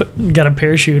 and got a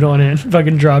parachute on it,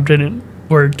 fucking dropped it, and it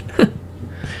worked.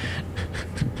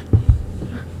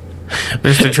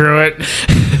 Mr.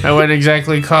 Truitt, I wouldn't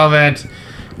exactly call that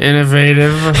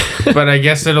innovative, but I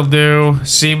guess it'll do.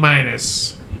 C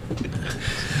minus.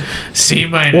 C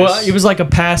minus. Well, it was like a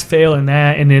pass fail in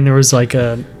that, and then there was like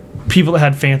a people that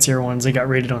had fancier ones. They got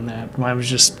rated on that. Mine was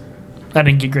just I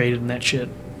didn't get graded in that shit.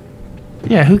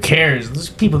 Yeah, who cares? There's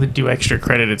people that do extra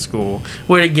credit at school.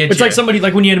 Where to get It's you? like somebody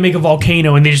like when you had to make a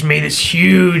volcano and they just made this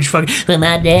huge fucking. Well,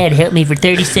 my dad helped me for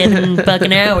 37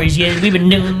 fucking hours. Yeah, we've been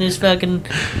doing this fucking.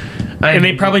 And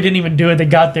they probably didn't even do it. They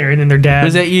got there, and then their dad.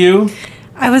 Was that you?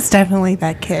 I was definitely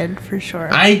that kid for sure.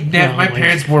 My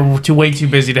parents were way too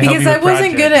busy to help me Because with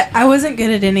projects. I wasn't good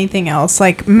at anything else.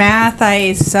 Like math,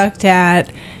 I sucked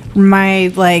at. My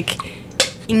like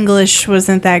English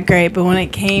wasn't that great, but when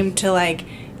it came to like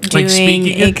doing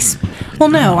speaking? well,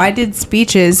 no, I did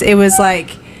speeches. It was like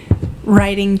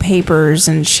writing papers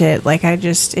and shit. Like I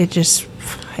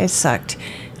sucked.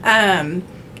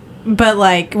 But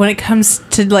like when it comes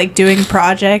to like doing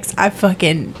projects, I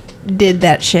fucking did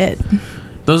that shit.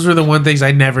 Those were the one things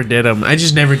I never did them. I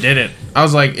just never did it. I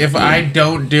was like, if I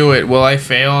don't do it, will I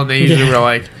fail? And they usually were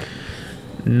like,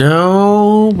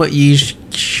 no, but you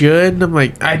should. And I'm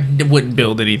like, I wouldn't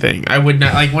build anything. I would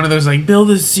not, like one of those like build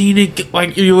a scenic,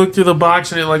 like you look through the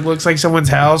box and it like looks like someone's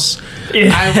house.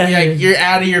 Yeah. I'm like, you're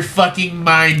out of your fucking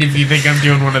mind if you think I'm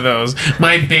doing one of those.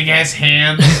 My big ass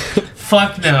hands.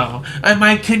 Fuck no.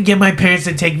 I couldn't get my parents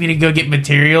to take me to go get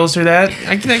materials or that.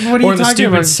 What are Or you the talking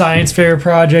stupid about? science fair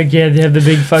project. Yeah, they have the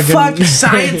big fucking. Fuck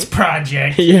science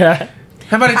project. Yeah.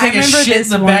 How about I take a remember shit in this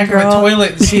the one back of girl- a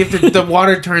toilet and see if the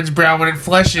water turns brown when it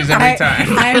flushes every time?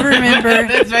 I remember.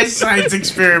 That's my science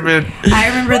experiment. I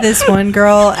remember this one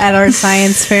girl at our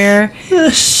science fair.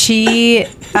 She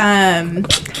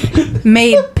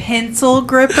made pencil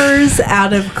grippers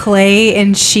out of clay,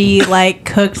 and she like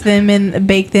cooked them and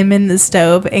baked them in the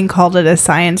stove and called it a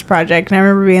science project. And I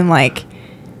remember being like,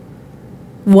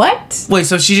 "What?" Wait,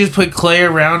 so she just put clay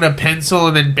around a pencil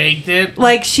and then baked it?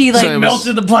 Like she like So it was-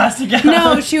 Melted the plastic out.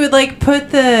 no, she would like put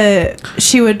the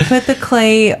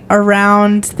clay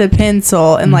around the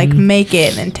pencil and like make it,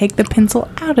 and then take the pencil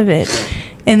out of it,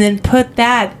 and then put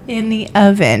that in the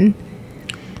oven.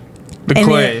 The And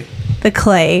clay. The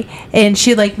clay, and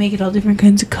she'd like make it all different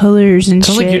kinds of colors and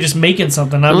Sounds shit. like you're just making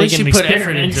something, not At least making an you put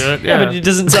effort experiment. into it, Yeah, yeah. but it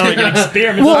doesn't sound like an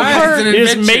experiment. Well, It's her- It's an you're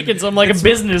just invention. making something like a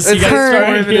business. You It's gotta her- start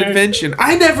more of an invention.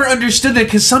 I never understood that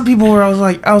because some people were. I was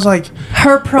like,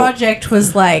 Her project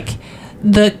was like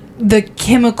the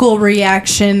chemical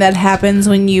reaction that happens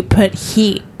when you put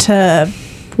heat to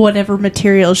whatever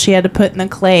material she had to put in the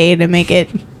clay to make it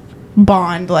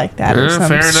bond like that or Yeah, some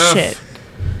fair enough. shit.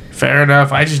 fair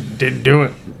enough. I just didn't do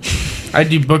it. I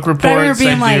do book But I remember reports.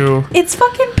 being I do. like, it's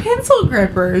fucking pencil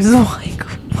grippers. I'm like,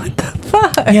 what the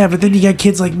fuck? Yeah, but then you got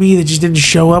kids like me that just didn't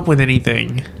show up with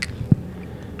anything.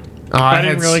 Oh, I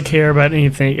didn't really care about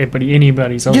anything,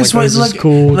 anybody. So I was Guess like, what? this is Look,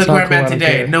 cool. look It's where not I'm cool. at I don't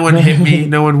today. care. No one hit me.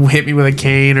 No one hit me with a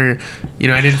cane, or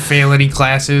I didn't fail any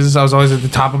classes. I was always at the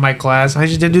top of my class. I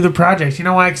just didn't do the projects. You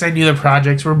know why? Because I knew the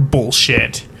projects were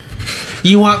bullshit.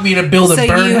 You want me to build So a you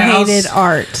birdhouse? hated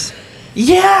art.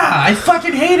 Yeah, I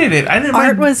fucking hated it. I didn't Art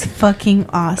mind. was fucking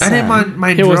awesome. I didn't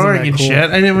mind It wasn't drawing that and cool.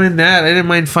 shit. I didn't mind that. I didn't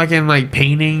mind fucking like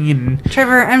painting and.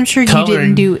 Trevor, I'm sure you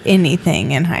Coloring. didn't do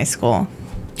anything in high school.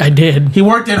 I did. He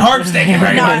worked at Harps. Thank you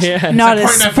very much. Yeah. Not a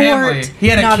Supporting family. sport. He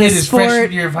had a not kid a his sport.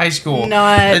 freshman year of high school.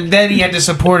 Not- And then he had to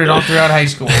support it all throughout high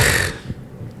school.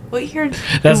 What year?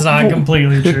 That's not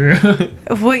completely true.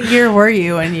 What year were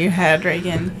you when you had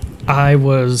Reagan? I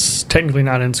was technically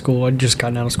not in school. I'd just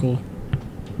gotten out of school.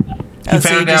 Oh, so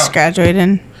you found just out.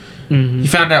 graduated? He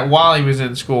found out while he was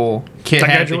in school. Kid I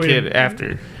had the graduated. kid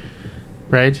after.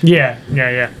 Right?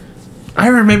 Yeah. I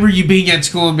remember you being at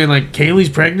school and being like, Kaylee's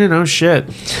pregnant? Oh shit.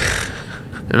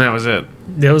 And that was it.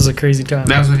 That was a crazy time.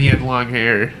 That was when he had long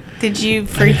hair. Did you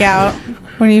freak out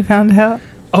when you found out?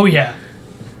 Oh yeah.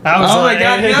 I was Oh like, my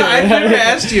god, no, I never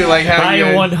asked you like how I you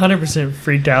 100%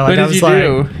 freaked out. What Like, I did was you like,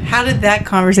 do? How did that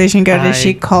conversation go? Did I-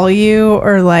 she call you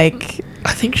or like?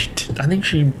 I think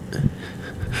she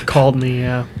called me,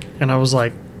 yeah, and I was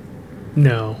like,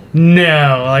 No.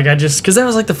 Like, because that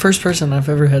was like the first person I've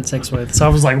ever had sex with. So I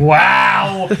was like,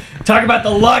 wow. Talk about the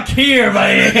luck here,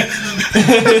 buddy.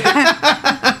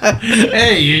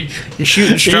 Hey, you're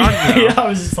shooting strong now. Yeah, I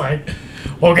was just like,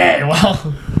 okay, well.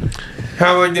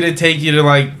 How long did it take you to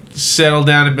like settle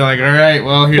down and be like, all right,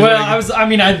 well, here's Well, what I was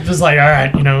like, all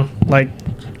right, like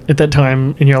at that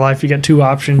time in your life, you got two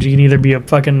options. You can either be a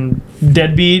fucking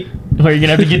deadbeat or you're gonna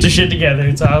have to get your shit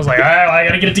together. So I was like, all right, well, I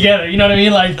gotta get it together. You know what I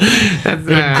mean? Like, That's,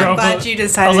 I'm glad you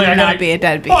decided to not be a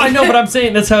deadbeat. well, I know, but I'm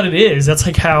saying that's how it is. That's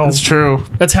like how. That's true.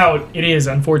 That's how it is,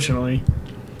 unfortunately.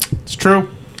 It's true.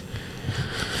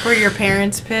 Were your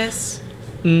parents pissed?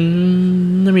 I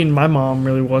mean, my mom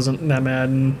really wasn't that mad,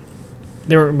 and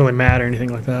they weren't really mad or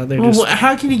anything like that. They just. Well,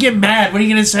 how can you get mad? What are you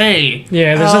gonna say?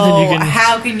 Yeah, there's nothing you can.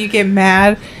 How can you get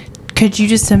mad? Could you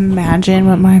just imagine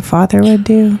what my father would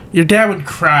do? Your dad would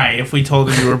cry if we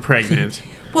told him you were pregnant.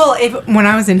 Well, when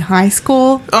I was in high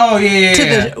school, Oh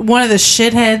yeah. one of the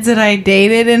shitheads that I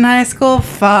dated in high school,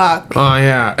 fuck. Oh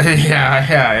yeah,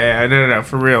 yeah. No,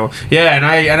 for real. Yeah, and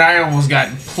I almost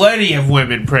got plenty of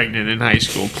women pregnant in high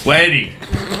school. Plenty.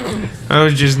 I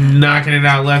was just knocking it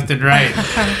out left and right.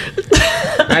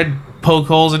 I'd poke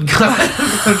holes in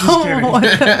condoms.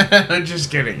 I'm just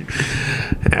kidding. I'm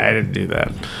just kidding. I didn't do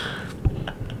that.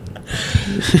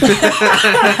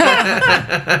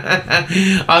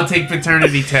 I'll take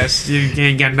paternity tests. You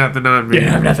ain't got nothing on me. You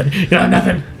don't have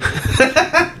nothing.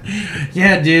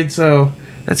 Yeah, dude. So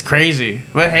that's crazy.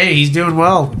 But hey, he's doing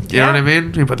well. You know what I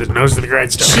mean? He put his nose to the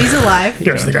grindstone. She's alive.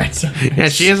 Here's the great stuff. Yeah,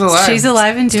 she is alive. She's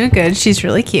alive and doing good. She's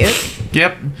really cute.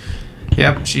 Yep.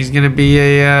 She's gonna be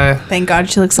a Thank God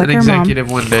she looks like an her mom.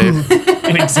 executive one day.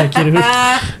 An executive.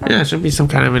 Yeah, she'll be some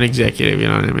kind of an executive. You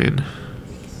know what I mean?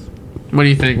 What do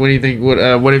you think?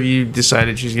 What have you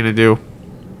decided she's gonna do?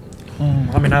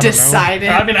 I mean, I don't Decided.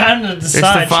 know. I mean, I don't It's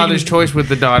decide. the father's choice with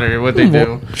the daughter. What they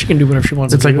do. She can do whatever she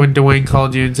wants. It's to like do. when Dwayne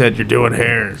called you and said you're doing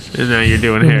hair, and now you're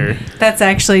doing hair. That's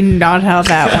actually not how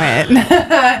that went.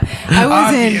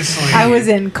 I was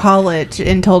in college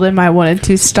and told him I wanted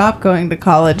to stop going to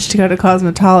college to go to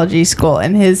cosmetology school,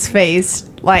 and his face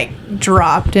like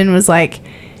dropped and was like,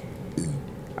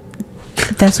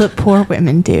 "That's what poor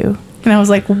women do." And I was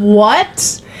like,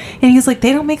 "What?" And he's like,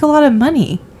 "They don't make a lot of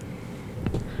money."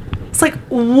 It's like,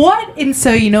 what? And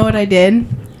so you know what I did?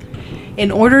 In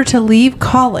order to leave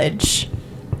college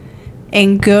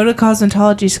and go to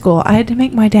cosmetology school, I had to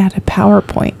make my dad a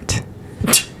PowerPoint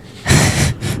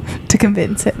to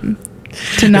convince him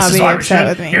to not be upset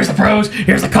with me. Here's the pros.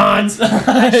 Here's the cons.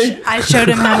 I showed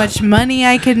him how much money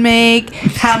I could make,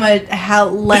 how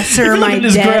lesser my at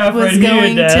this debt graph was right here,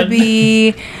 going to Dad.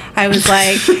 be. I was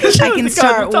like, I can the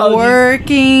start cosmetology.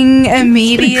 working every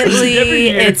immediately.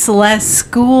 year. It's less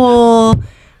school.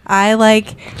 I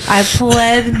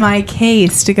pled my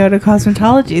case to go to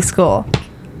cosmetology school.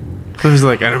 I was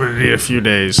like, I'm gonna need a few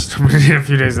days. I'm gonna need a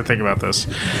few days to think about this.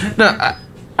 No,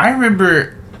 I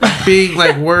remember being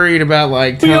like worried about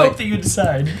like. We hope that you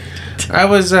decide. I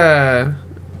was I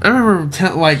remember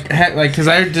because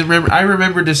I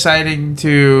remember deciding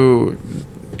to,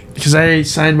 because I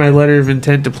signed my letter of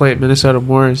intent to play at Minnesota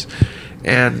Morris,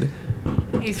 and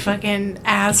You fucking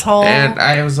asshole.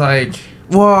 I was like,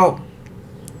 well,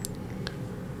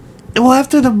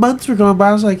 after the months were going by,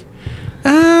 I was like,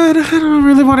 I don't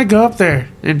really want to go up there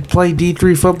and play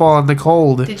D3 football in the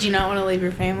cold. Did you not want to leave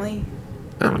your family?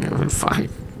 I don't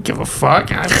give a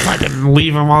fuck. I fucking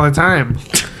leave them all the time.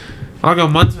 I'll go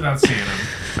months without seeing them.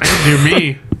 I can do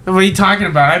me. What are you talking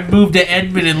about? I moved to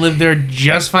Edmond and lived there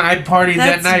just fine. I partied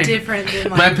That's that night. different than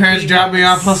My parents dropped me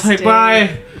off. I was like,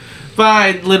 stay.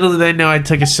 bye. Little did they know I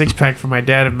took a 6-pack from my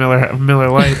dad of Miller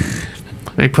Lite.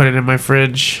 They put it in my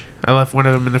fridge. I left one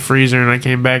of them in the freezer, and I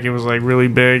came back. It was like really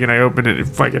big, and I opened it. It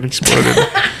fucking exploded.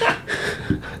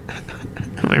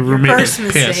 My roommate was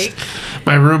First pissed. mistake.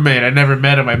 My roommate, I never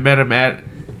met him. I met him at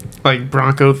like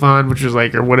Broncothon, which was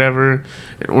like, or whatever,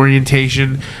 an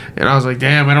orientation. And I was like,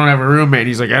 damn, I don't have a roommate.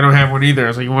 He's like, I don't have one either. I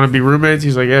was like, you want to be roommates?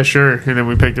 He's like, yeah, sure. And then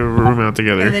we picked a room out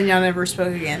together. And then y'all never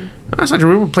spoke again. I was like,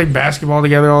 we would play basketball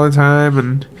together all the time,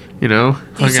 and You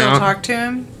hung still out. talk to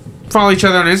him? Follow each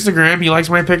other on Instagram. He likes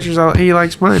my pictures. He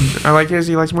likes mine. I like his.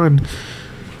 He likes mine.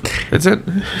 That's it.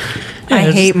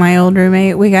 I hate my old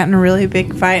roommate. We got in a really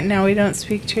big fight, and now we don't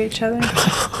speak to each other.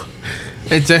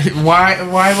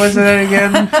 Why was it that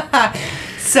again?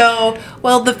 So,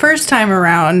 well, the first time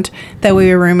around, that we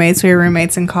were roommates. We were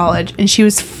roommates in college, and she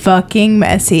was fucking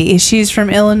messy. She's from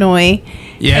Illinois.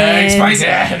 Yeah, And- explain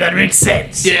that. Yeah, that makes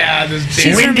sense. Yeah,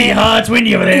 She's from- Windy, huh? It's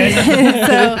windy over there.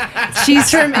 So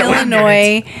she's from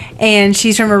Illinois, and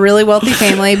she's from a really wealthy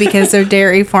family because they're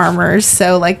dairy farmers.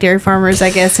 So, like, dairy farmers,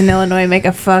 I guess, in Illinois make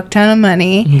a fuck ton of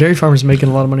money. Dairy farmers making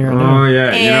a lot of money right now. Oh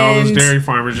yeah, you know all those And- dairy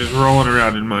farmers just rolling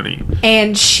around in money.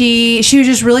 And she was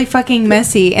just really fucking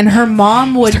messy. And her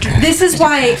mom would. This is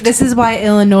why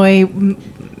Illinois.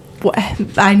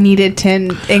 I needed to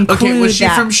include Okay, was she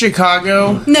that. from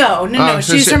Chicago? No. Oh,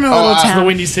 so She's she- from a oh, little I- The town.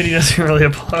 windy city doesn't really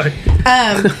apply.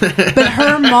 But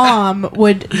her mom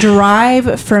would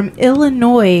drive from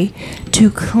Illinois to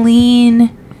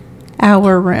clean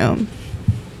our room.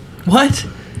 What?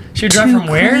 She would drive To from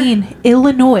where? clean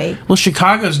Illinois. Well,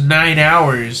 Chicago's 9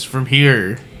 hours from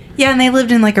here. Yeah, and they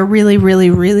lived in like a really,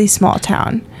 really, really small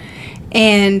town.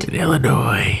 And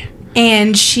Illinois.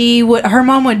 her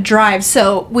mom would drive.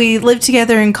 So we lived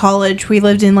together in college. We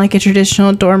lived in like a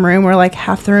traditional dorm room where like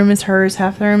half the room is hers,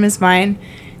 half the room is mine.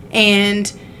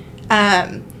 And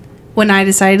when I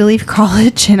decided to leave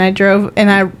college and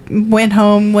I went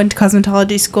home, went to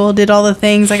cosmetology school, did all the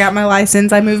things, I got my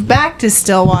license, I moved back to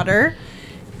Stillwater.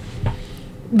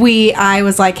 I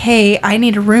was like, hey, I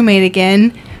need a roommate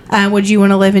again. Would you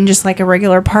want to live in just like a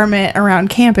regular apartment around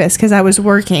campus? Because I was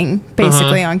working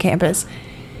basically on campus.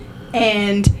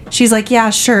 And she's like, yeah,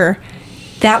 sure.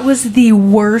 That was the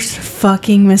worst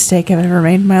fucking mistake I've ever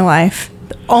made in my life.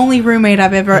 The only roommate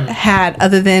I've ever had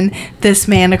other than this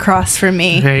man across from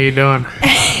me. How you doing?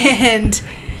 And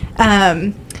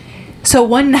so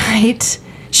one night,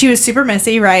 she was super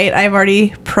messy, right? I've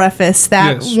already prefaced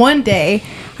that. Yes. One day,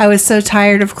 I was so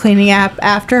tired of cleaning up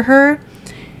after her,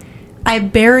 I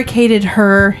barricaded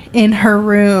her in her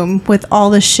room with all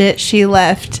the shit she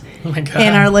left Oh my god.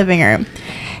 in our living room.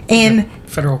 And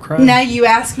Federal crime. now you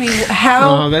ask me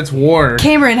how... Oh, that's war.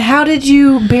 Cameron, how did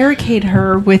you barricade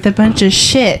her with a bunch of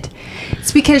shit?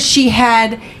 It's because she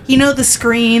had, you know, the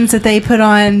screens that they put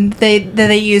on, that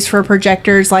they use for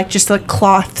projectors, like just a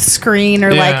cloth screen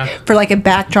or Yeah. like for like a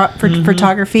backdrop for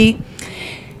photography.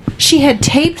 She had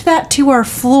taped that to our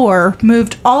floor,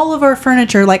 moved all of our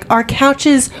furniture, like our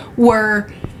couches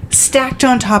were stacked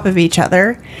on top of each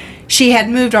other. She had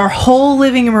moved our whole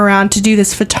living room around to do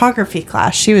this photography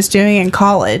class she was doing in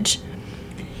college.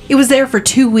 It was there for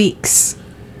 2 weeks.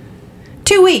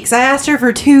 2 weeks. I asked her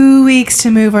for 2 weeks to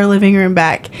move our living room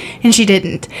back, and she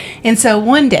didn't. And so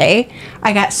one day,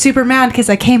 I got super mad because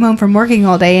I came home from working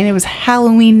all day, and it was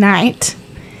Halloween night.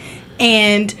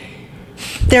 And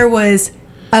there was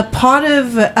a pot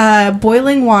of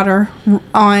boiling water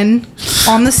on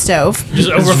the stove. Just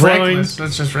That's overflowing. reckless.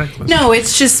 That's just reckless. No,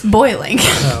 it's just boiling.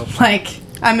 Like,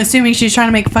 I'm assuming she's trying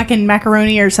to make fucking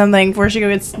macaroni or something before she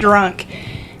gets drunk.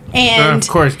 And Of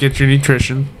course, get your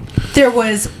nutrition. there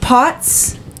was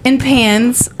pots and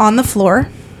pans on the floor.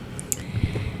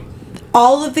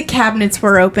 All of the cabinets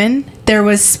were open. There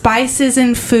was spices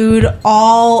and food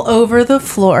all over the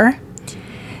floor.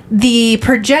 The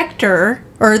projector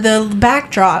or the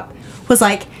backdrop was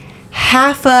like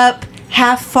half up,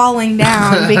 half falling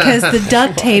down because the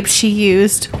duct tape she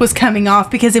used was coming off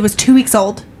because it was 2 weeks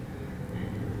old.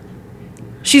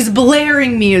 She's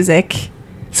blaring music,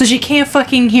 so she can't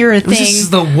fucking hear a thing. This is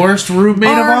the worst roommate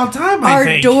of all time, I Our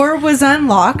think. door was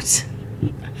unlocked,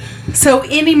 so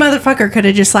any motherfucker could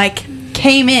have just like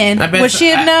came in. I bet Would she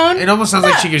have known? It almost sounds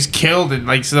like she Yeah. was killed and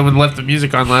like someone left the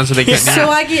music on loud so they couldn't So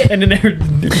I get And then they're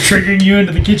triggering you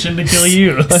into the kitchen to kill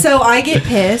you. so I get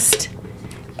pissed,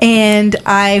 and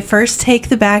I first take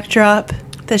the backdrop,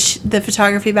 the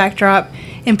photography backdrop,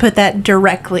 and put that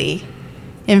directly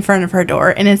in front of her door,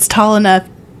 and it's tall enough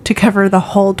to cover the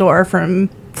whole door from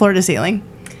floor to ceiling.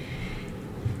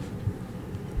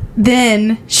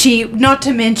 Then she, not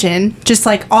to mention, just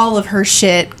like all of her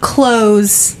shit,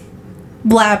 clothes,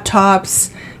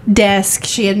 laptops, desk.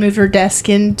 She had moved her desk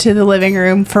into the living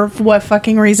room for what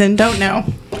fucking reason, don't know.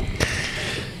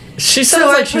 She So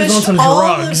sounds I like she was on pushed some all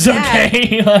of drugs, that.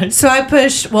 okay? Like, So I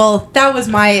pushed, well, that was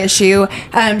my issue.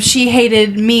 She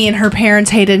hated me and her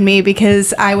parents hated me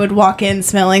because I would walk in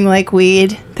smelling like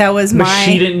weed. That was but my...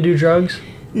 she didn't do drugs?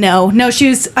 No, she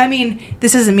was, I mean,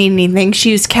 this doesn't mean anything.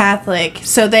 She was Catholic.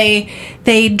 So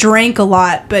they drank a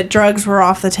lot, but drugs were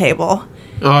off the table.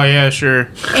 Oh yeah, sure.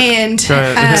 And,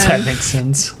 That makes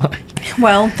sense.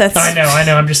 well, that's... I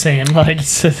know. I'm just saying, like,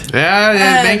 it's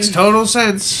Yeah, it makes total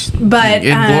sense. But,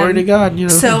 In glory to God, you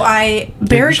know. So I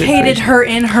barricaded her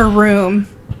in her room,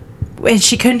 and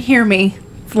she couldn't hear me.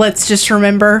 Let's just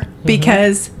remember,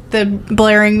 because the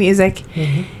blaring music.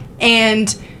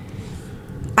 And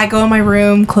I go in my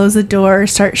room, close the door,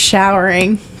 start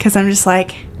showering, because I'm just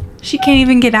like, She can't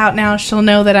even get out now. She'll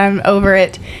know that I'm over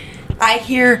it. I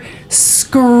hear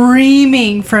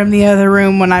screaming from the other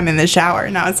room when I'm in the shower.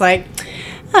 And I was like,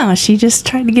 oh, she just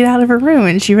tried to get out of her room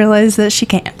and she realized that she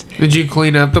can't. Did you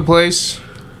clean up the place?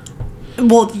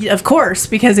 Well, of course,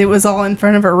 because it was all in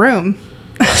front of her room.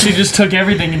 She just took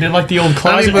everything and did like the old I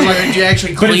closet. mean, but like, did you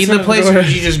actually Put it clean in the front of place, the or door.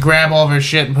 did you just grab all of her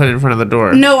shit and put it in front of the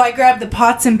door? No, I grabbed the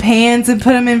pots and pans and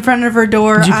put them in front of her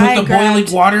door. Did you put I the boiling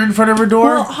grabbed- water in front of her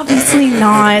door? Well, obviously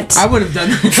not. I would have done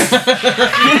that.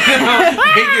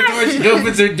 She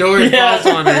opens her door and falls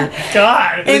on her.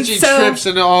 God. And And she so- trips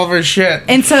into all of her shit.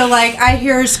 And so, like, I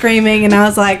hear her screaming, and I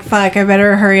was like, fuck, I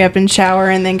better hurry up and shower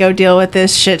and then go deal with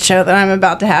this shit show that I'm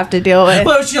about to have to deal with.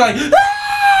 What was she like? "Ah!"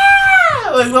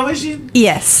 Like, what was she?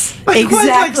 Yes, Like, what? exactly.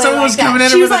 Like someone was that. coming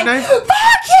at She her was with a like, knife?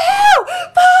 "Fuck you!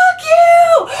 Fuck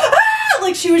you!" Ah!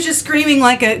 Like she was just screaming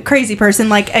like a crazy person,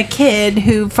 like a kid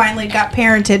who finally got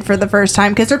parented for the first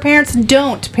time because her parents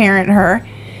don't parent her.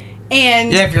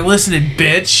 And Yeah, if you're listening,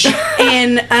 bitch.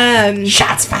 and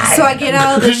Shots fired. so I get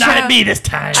out of the shower. this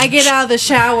time. I get out of the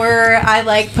shower. I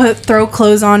like throw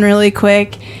clothes on really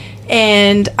quick.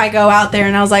 And I go out there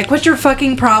and I was like, what's your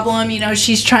fucking problem? You know,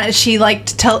 she was telling me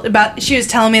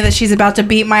that she's about to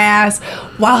beat my ass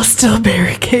while still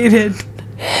barricaded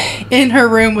in her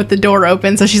room with the door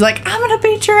open. So she's like, I'm gonna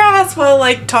beat your ass while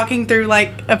like talking through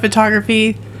like a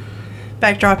photography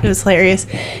backdrop. It was hilarious.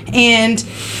 And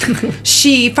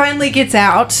she finally gets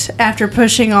out after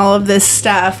pushing all of this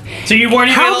stuff. So you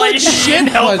weren't even How like much shit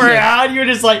help was her it? out. You were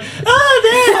just like, oh,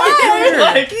 there.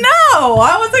 Like, No,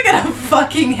 I wasn't gonna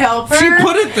fucking help her. She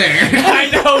put it there. I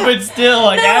know, but still,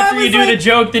 like No, after I you was do like- the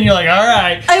joke, then you're like, all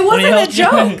right. It let me wasn't help a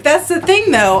you. joke. That's the thing,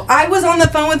 though. I was on the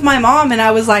phone with my mom, and I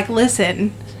was like,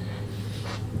 "Listen,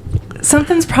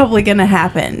 something's probably gonna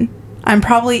happen. I'm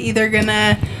probably either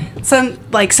gonna some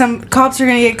cops are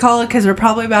gonna get called because we're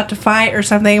probably about to fight or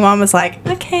something." Mom was like,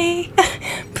 "Okay,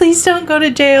 please don't go to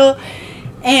jail."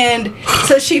 And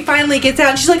so she finally gets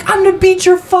out, and she's like, "I'm gonna beat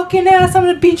your fucking ass. I'm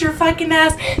gonna beat your fucking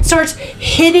ass." Starts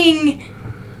hitting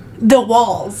the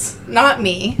walls, not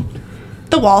me.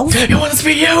 The walls. You want this to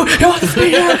be you? You want this to be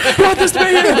you? You want this to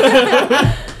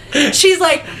be you? She's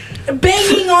like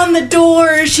banging on the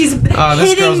door. She's this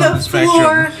hitting girl's the on the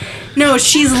floor. spectrum. No,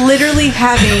 she's literally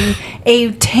having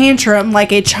a tantrum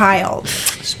like a child.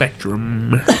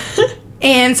 Spectrum.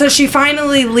 And so she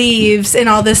finally leaves and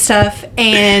all this stuff.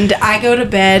 And I go to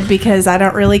bed because I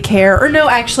don't really care. Or no,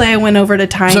 actually, I went over to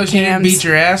time So she didn't cams. beat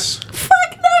your ass? Fuck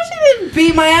no, she didn't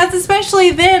beat my ass.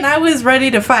 Especially then, I was ready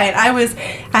to fight.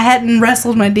 I hadn't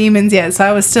wrestled my demons yet, so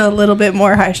I was still a little bit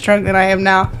more high strung than I am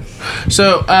now.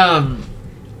 So,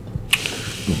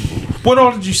 what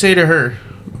all did you say to her?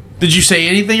 Did you say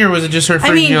anything, or was it just her freaking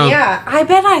I mean, out? yeah, I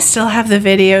bet I still have the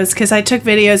videos because I took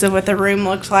videos of what the room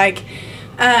looked like.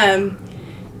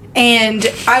 And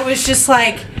I was just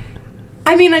like,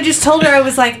 I just told her, I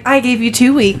was like, I gave you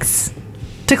 2 weeks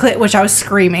to clean, which I was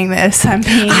screaming this.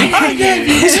 I gave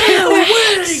you 2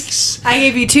 weeks. I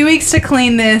gave you 2 weeks to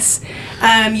clean this.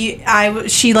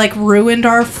 She like ruined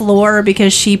our floor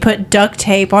because she put duct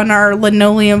tape on our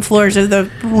linoleum floors of the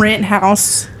rent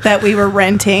house that we were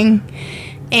renting.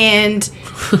 And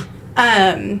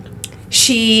I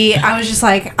was just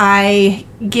like, I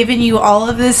given you all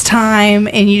of this time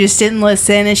and you just didn't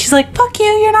listen. And she's like, fuck you,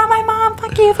 you're not my mom.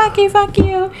 Fuck you, fuck you, fuck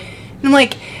you. And I'm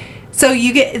like, so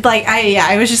you get like,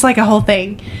 it was just like a whole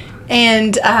thing.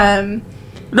 And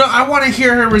No, I want to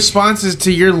hear her responses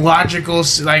to your logical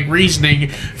like reasoning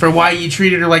for why you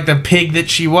treated her like the pig that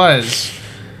she was.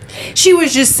 she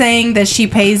was just saying that she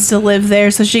pays to live there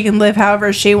so she can live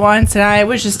however she wants. And I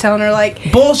was just telling her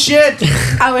like, Bullshit.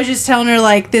 I was just telling her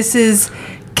like, this is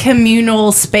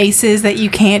communal spaces that you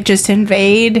can't just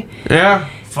invade. Yeah.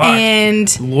 Fuck. And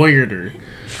Lawyered her.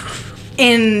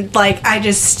 like I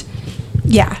just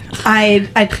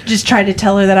tried to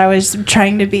tell her that I was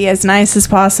trying to be as nice as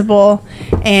possible,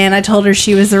 and I told her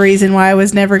she was the reason why I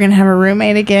was never gonna have a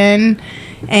roommate again,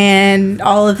 and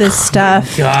all of this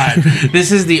stuff. God,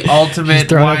 this is the ultimate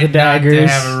throwing why out the not to daggers.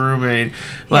 have a roommate.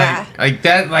 Yeah. Like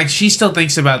that. Like she still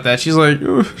thinks about that. She's like,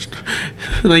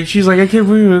 she's like, I can't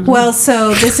believe it. Well,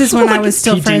 so this is when I was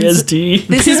still friends. PTSD.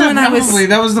 This is when I was. Probably.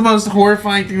 That was the most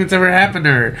horrifying thing that's ever happened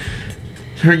to her.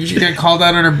 She got called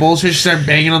out on her bullshit. She started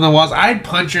banging on the walls. I'd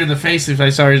punch her in the face if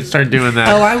I saw her start doing that.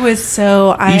 Oh, I was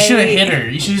so. You should have hit her.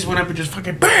 You should just went up and just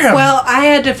fucking BAM! Well, I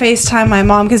had to FaceTime my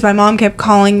mom because my mom kept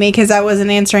calling me because I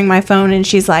wasn't answering my phone, and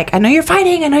she's like, I know you're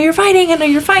fighting, I know you're fighting, I know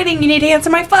you're fighting, you need to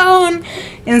answer my phone.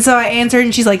 And so I answered,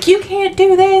 and she's like, you can't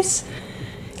do this.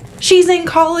 She's in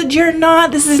college, you're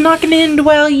not. This is not going to end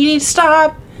well. You need to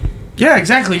stop. Yeah,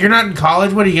 exactly. You're not in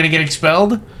college. What, are you going to get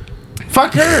expelled?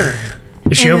 Fuck her.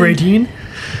 Is she over 18?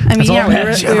 I mean, all yeah,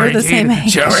 that. we were the same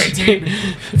age. Show 18.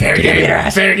 Fair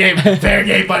game. Fair game. Fair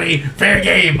game, buddy. Fair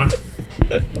game.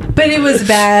 But it was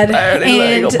bad.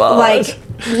 And like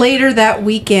later that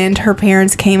weekend, her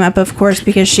parents came up, of course,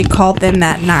 because she called them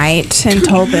that night and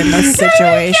told them the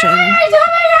situation.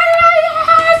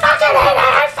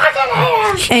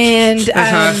 And That's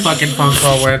how that fucking phone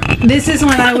call went. this is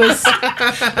when I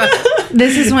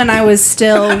was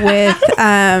still with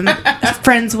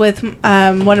friends with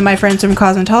one of my friends from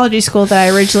cosmetology school that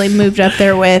I originally moved up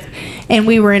there with, and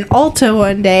we were in Ulta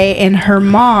one day, and her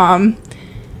mom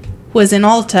was in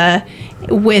Ulta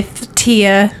with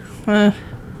Tia.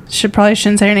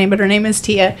 Shouldn't say her name, but her name is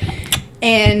Tia.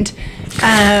 And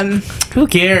Who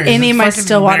cares? any of It's my fucking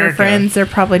Stillwater America. friends, they're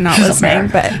probably not listening,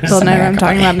 but they'll know what I'm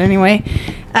talking about anyway.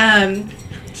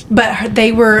 But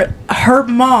her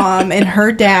mom and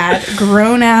her dad,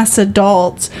 grown ass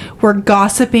adults, were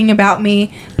gossiping about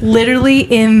me literally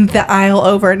in the aisle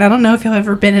over. And I don't know if you've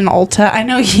ever been in Ulta. I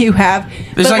know you have.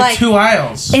 There's but like 2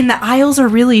 aisles. and the aisles are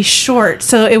really short,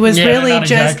 so it was really not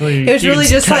just exactly. it was You really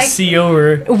can just kinda like see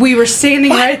over. we were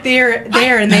standing right there,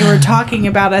 and they were talking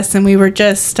about us, and we were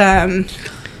just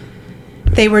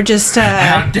they were just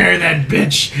How dare that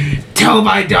bitch tell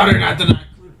my daughter not to not.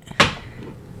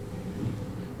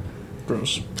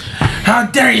 Gross. How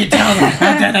dare you tell her?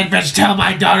 How dare that bitch tell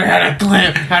my daughter how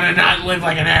to not live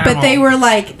like an animal? but they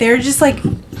were just like,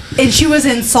 and she was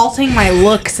insulting my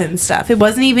looks and stuff. It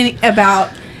wasn't even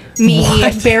about me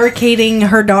barricading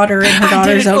her daughter in her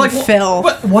daughter's own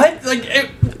filth. What? Like,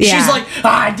 Yeah. she's like,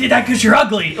 I did that because you're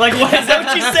ugly. Like, what is that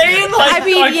what she's saying? Like, I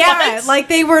mean, yeah, what? like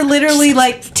they were literally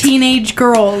like teenage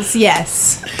girls.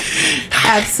 Yes,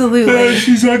 absolutely.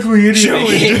 She's ugly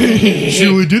anyway. She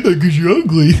only did that because you're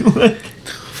ugly.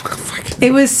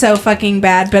 It was so fucking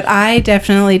bad, but I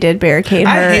definitely did barricade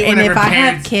I her. hate And whenever if I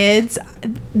have parents- kids,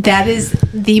 that is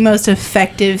the most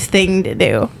effective thing to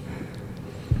do.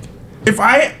 If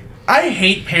I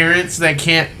hate parents that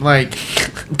can't like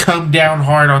come down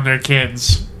hard on their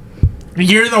kids.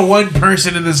 You're the one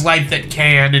person in this life that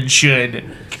can and should.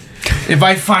 If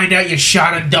I find out you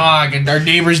shot a dog and our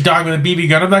neighbor's dog with a BB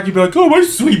gun, I'm not gonna be like, oh, my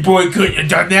sweet boy couldn't have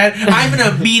done that. I'm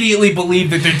gonna immediately believe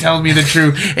that they're telling me the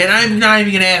truth, and I'm not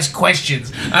even gonna ask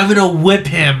questions. I'm gonna whip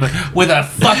him with a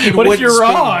fucking What if wooden you're spoon.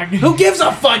 wrong? Who gives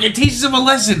a fuck? It teaches him a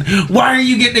lesson. Why are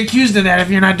you getting accused of that if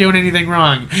you're not doing anything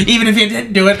wrong? Even if you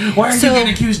didn't do it, why are you So-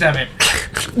 getting accused of it?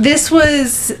 This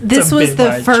was a the bit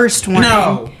much. first warning.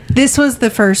 No. This was the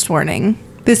first warning.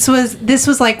 This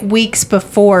was like weeks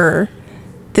before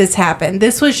this happened.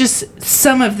 This was just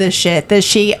some of the shit that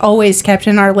she always kept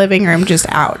in our living room just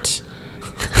out.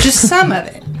 Just some of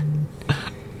it.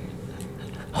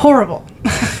 Horrible.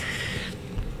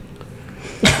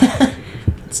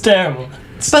 It's terrible.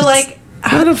 But like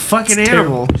What a fucking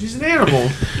animal. She's an animal.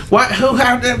 What? How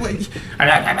do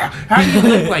you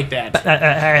live like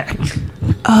that?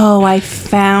 oh, I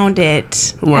found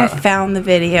it. I What? found the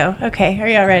video. Okay, are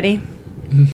y'all ready?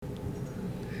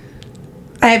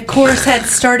 I of course had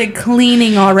started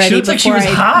cleaning already. She looks like she was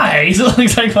high. It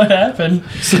looks like what happened.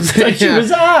 It looks like she Yeah.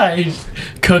 was high.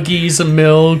 Cookies, some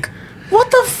milk. What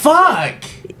the fuck?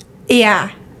 Yeah.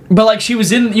 But like she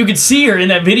was in, you could see her in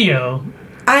that video.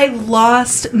 I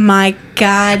lost my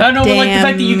goddamn I don't know, but like the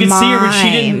fact that you could see her, but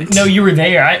she didn't mind. know you were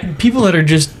there. People that are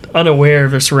just unaware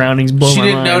of their surroundings blow She my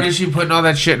didn't mind. notice you putting all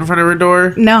that shit in front of her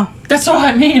door? No, That's what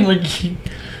I mean. Like,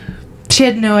 she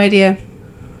had no idea.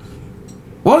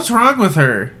 What's wrong with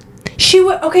her? She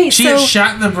would okay. She so gets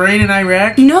shot in the brain in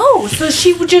Iraq? no, so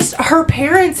she would just her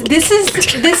parents. This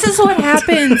is what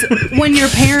happens when your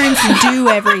parents do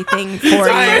everything for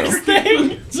you.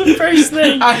 thing. It's the first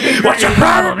thing. What's your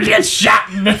problem? You get shot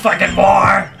in the fucking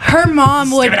war. Her mom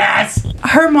would. Ass.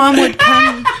 Her mom would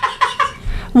come.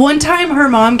 One time, her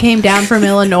mom came down from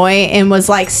Illinois and was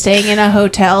like staying in a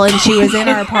hotel, and she was in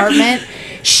our apartment.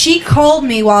 She called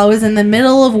me while I was in the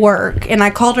middle of work, and I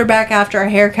called her back after a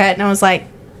haircut, and I was like,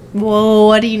 "Well,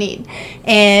 what do you need?"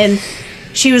 And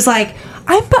she was like,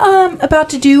 "I'm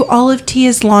about to do all of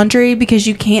Tia's laundry because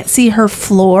you can't see her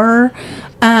floor.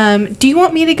 Do you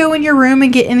want me to go in your room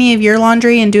and get any of your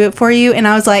laundry and do it for you?" And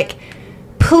I was like,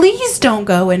 "Please don't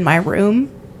go in my room.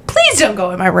 Please don't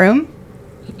go in my room.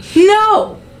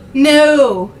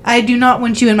 No, I do not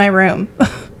want you in my room."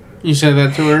 You said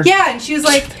that to her? Yeah, and she was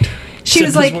like, Said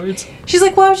those words. she's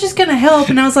like, "Well, I was just gonna help,"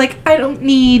 and I was like, I don't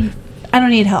need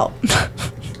help.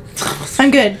 I'm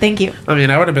good, thank you. I mean,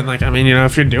 I would have been like,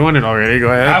 if you're doing it already, go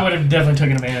ahead. I would have definitely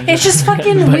taken advantage. It's just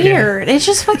fucking But yeah. weird. It's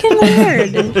just fucking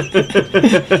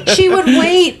weird. She would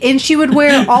wait and she would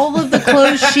wear all of the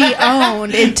clothes she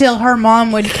owned until her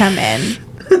mom would come in.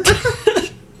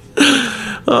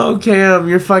 Oh, Cam,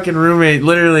 your fucking roommate.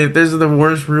 Literally, those are the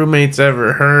worst roommates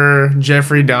ever. Her,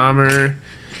 Jeffrey Dahmer,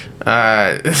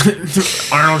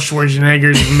 Arnold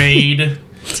Schwarzenegger's maid,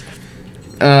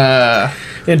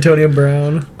 Antonio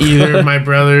Brown. either of my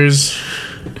brothers.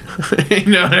 You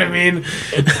know what I mean?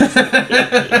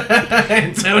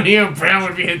 Antonio Brown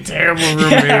would be a terrible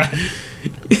roommate. Yeah.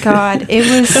 God, it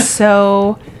was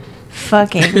so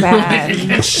fucking bad.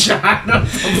 Get shot up.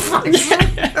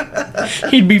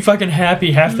 He'd be fucking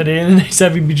happy half the day, and the next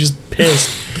time he'd be just pissed.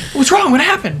 What's wrong? What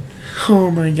happened? Oh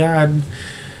my god.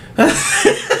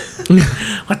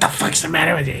 What the fuck's the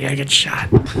matter with you? I get shot.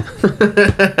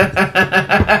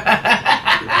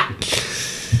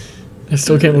 I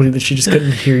still can't believe that she just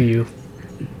couldn't hear you.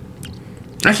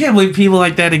 I can't believe people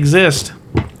like that exist.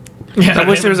 Yeah, I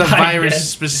wish there was a I virus guess.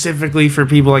 specifically for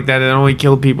people like that that only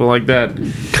killed people like that.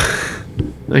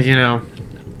 Like, you know.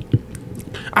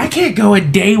 I can't go a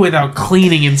day without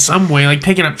cleaning in some way, like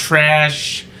picking up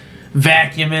trash,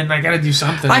 vacuuming. I gotta do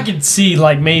something. I could see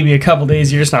like maybe a couple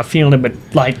days you're just not feeling it, but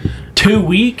like 2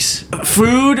 weeks.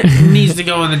 Food needs to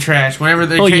go in the trash whenever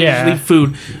they Oh, can't yeah. leave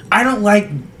food. I don't like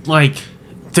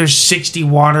there's 60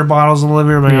 water bottles in the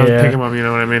living room. I gotta Yeah. pick them up. You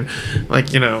know what I mean?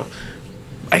 Like, you know.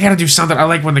 I gotta do something. I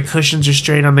like when the cushions are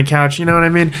straight on the couch. You know what I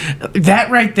mean? That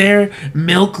right there,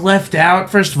 milk left out.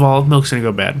 First of all, milk's gonna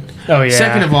go bad. Oh, yeah.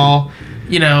 Second of all,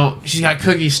 you know, she's got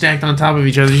cookies stacked on top of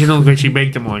each other. She don't look like she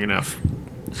baked them long enough.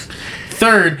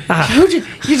 Third,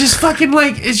 you just fucking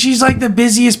like, she's like the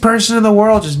busiest person in the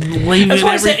world, just leaving That's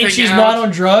why I said everything if she's out. not on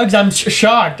drugs, I'm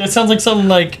shocked. That sounds like something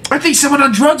like. I think someone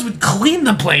on drugs would clean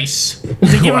the place to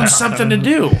give Well, them something to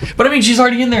do. But I mean, she's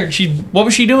already in there. What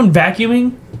was she doing?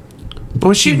 Vacuuming? What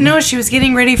was she? No, she was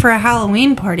getting ready for a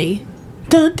Halloween party.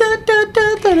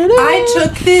 I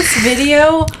took this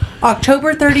video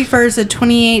October 31st of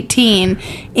 2018 at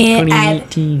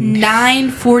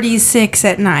 9:46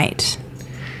 at night.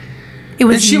 It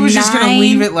was. And she was just gonna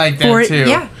leave it like that, too.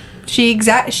 Yeah,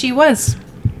 she was.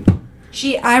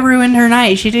 I ruined her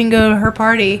night. She didn't go to her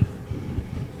party.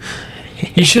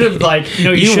 You should have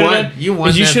You won. You won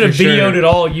that should have for videoed sure. it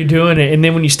all, you doing it, and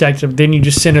then when you stacked it up, then you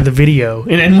just send her the video,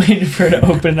 and then waited for her to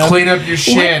open up. Clean up your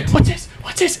shit. What's this?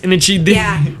 What's this? And then she did.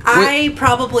 Yeah, I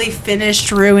probably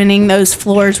finished ruining those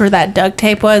floors where that duct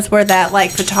tape was, where that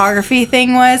like photography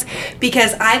thing was,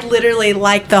 because I literally,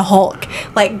 like the Hulk,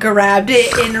 like grabbed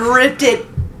it and ripped it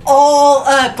all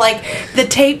up. Like the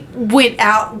tape went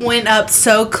up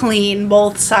so clean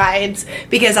both sides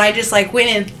because I just like went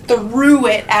and threw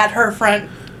it at her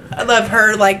front of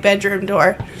her like bedroom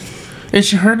door. And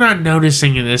her not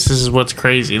noticing this is what's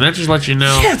crazy. And that just lets you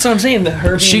know. Yeah, that's what I'm saying. That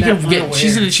her. She being could that get.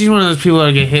 unaware. She's one of those people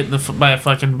that get hit by a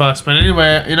fucking bus. But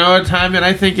anyway, you know what time it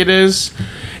I think it is?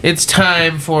 It's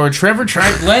time for Trevor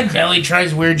Lead Belly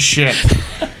tries weird shit.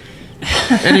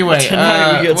 Anyway,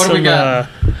 Tonight we get what do we some, got?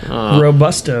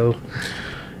 Robusto.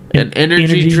 An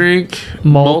energy drink,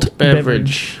 malt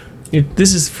beverage.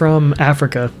 This is from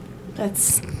Africa.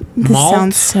 This Malt?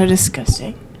 sounds so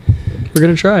disgusting. We're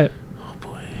gonna try it.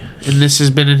 And this has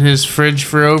been in his fridge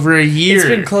for over a year. It's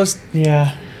been close.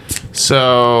 Yeah.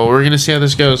 So we're gonna see how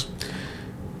this goes.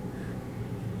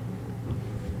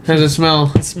 How's it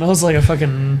smell? It smells like a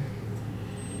fucking.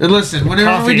 And listen,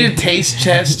 whenever we Coffee. do taste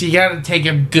test, you gotta take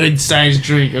a good sized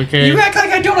drink, okay? You act like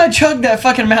I don't. I chugged that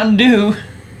fucking Mountain Dew.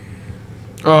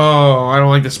 Oh, I don't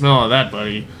like the smell of that,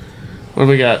 buddy. What do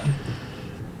we got?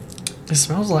 It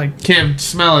smells like Kim,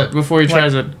 smell it before he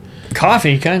tries it.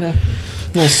 coffee, kind of. A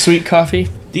little sweet coffee.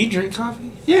 Do you drink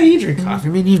coffee? Yeah, you drink coffee.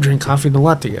 I mean, you drink coffee a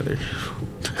lot together.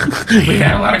 We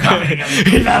had a lot of coffee together.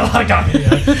 We've had a lot of coffee.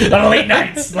 A lot of late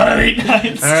nights. All right,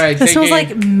 It take smells a-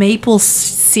 like maple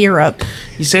syrup.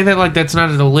 You say that like that's not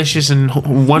a delicious and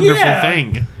wonderful Yeah.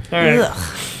 thing. All right.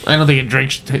 Ugh. I don't think it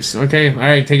drinks taste. Okay, all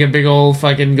right, take a big old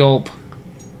fucking gulp.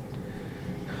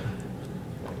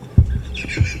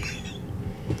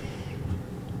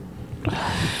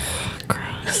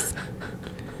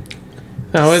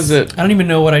 How is it? I don't even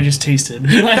know what I just tasted.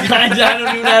 I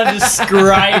don't even know how to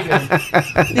describe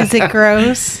it. Is it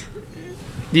gross?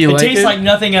 Do you It like tastes it? like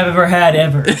nothing I've ever had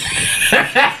ever. What does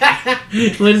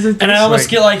it taste And I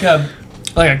almost like? get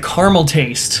like a caramel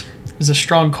taste. It's a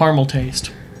strong caramel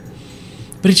taste.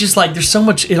 But it's just like there's so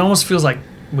much. It almost feels like.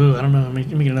 Ooh, I don't know. Let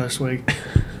me get another swig.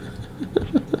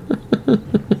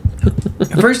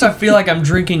 At first, I feel like I'm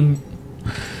drinking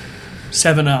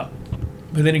 7-Up,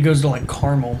 but then it goes to like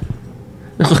caramel.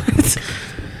 I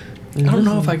don't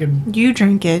know if I could. You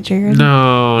drink it, Jared.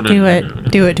 No, Do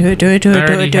it. Do it. Do it. Do it. Do it.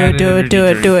 Do it. Do it. Do it. Do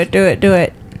it. Do it. Do it. Do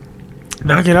it.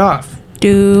 Knock it off.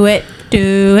 Do it.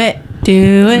 Do it.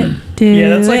 Do it. Yeah,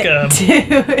 that's like a-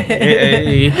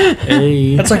 Hey.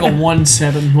 That's like a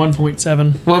 1.7,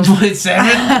 1.7.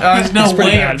 1.7? There's no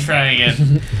pretty way bad. I'm trying it.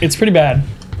 It's pretty bad.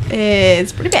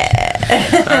 It's pretty bad.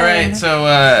 All right, so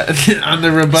on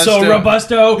the Robusto. So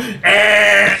Robusto,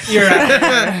 you're out.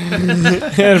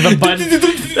 a button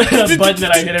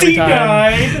that I hit every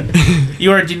time.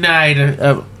 You are denied.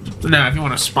 Now, if you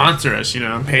want to sponsor us,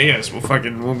 and pay us,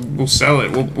 we'll sell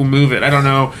it. We'll move it. I don't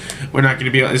know. We're not going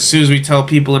to be. As soon as we tell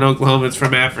people in Oklahoma it's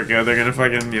from Africa, they're going to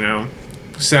fucking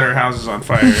set our houses on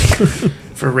fire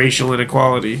for racial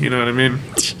inequality. You know what I mean?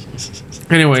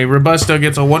 Anyway, Robusto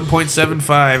gets a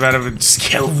 1.75 out of a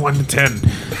scale of 1 to 10.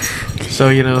 So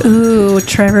Ooh,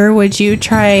 Trevor, would you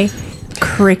try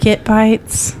cricket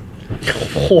bites?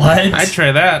 What? I'd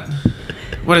try that.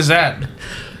 What is that?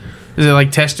 Is it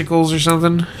like testicles or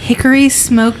something? Hickory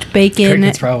smoked bacon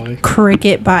Crickets, probably.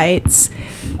 cricket bites.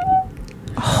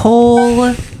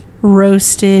 Whole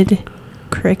roasted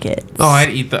crickets. Oh, I'd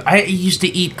eat the. I used to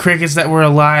eat crickets that were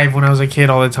alive when I was a kid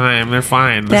all the time. They're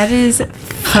fine. That is I'm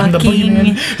the fucking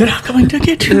boogeyman, and I'm coming to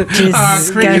get you. Crickets are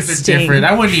disgusting. different.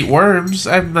 I wouldn't eat worms.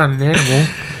 I'm not an animal.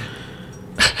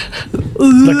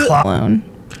 The clock. Alone.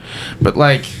 But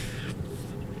like,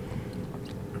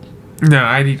 no,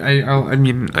 I'd eat.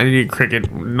 I'd eat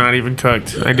cricket, not even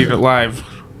cooked. I'd eat it live.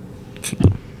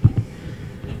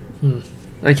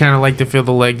 I kind of like to feel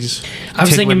the legs. I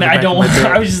was thinking tickling the that I back don't of my want.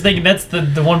 throat. I was just thinking that's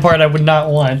the one part I would not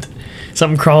want.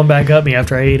 Something crawling back up me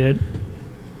after I ate it.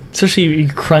 Especially you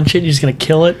crunch it, you're just gonna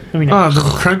kill it. I mean, Oh, the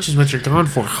crunch is what you're going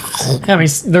for.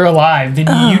 they're alive. Then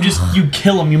you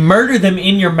kill them. You murder them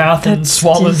in your mouth and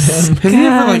swallow them. Have you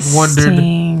ever wondered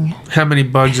Disgusting. how many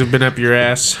bugs have been up your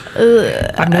ass?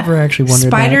 I've never actually wondered.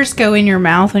 Spiders go in your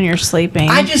mouth when you're sleeping.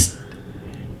 That. I just.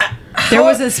 there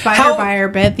was a spider by our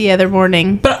bed the other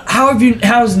morning. But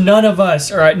how's none of us,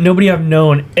 or nobody I've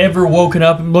known, ever woken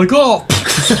up and be like, oh,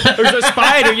 there's a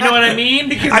spider, you know what I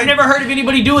mean? I've never heard of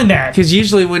anybody doing that. Because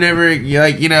usually whenever, have you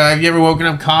ever woken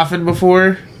up coughing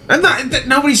before?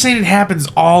 Nobody's saying it happens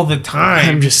all the time.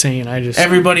 I'm just saying,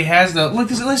 Everybody has the...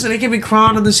 Listen, it can be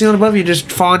crawling on the ceiling above you,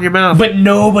 just fall in your mouth. But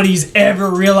nobody's ever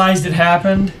realized it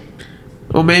happened.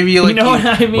 Well, maybe You know what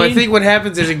I mean? Well, I think what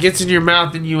happens is it gets in your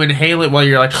mouth and you inhale it while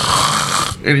you're like...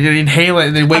 and you inhale it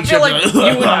and then I wakes you feel up.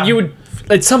 like you would,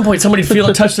 at some point, somebody feel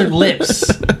it touch their lips.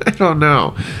 I don't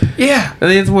know. Yeah. I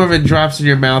think it's more of a drops in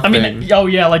your mouth I thing. mean, oh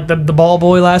yeah, like the ball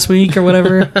boy last week or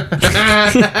whatever.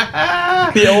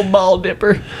 The old ball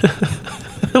dipper.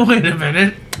 Wait a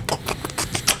minute.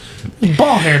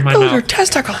 Ball hair in my Those are mouth.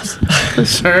 testicles.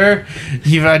 Sir,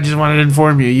 I just wanted to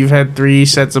inform you, you've had 3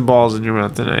 sets of balls in your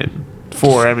mouth tonight.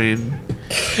 4, I mean.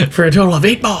 For a total of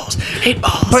 8 balls. 8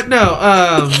 balls. But no,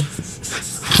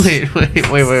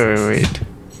 wait.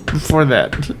 Before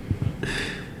that.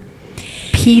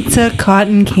 Pizza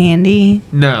cotton candy.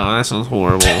 No, that sounds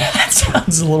horrible. that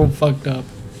sounds a little fucked up.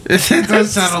 It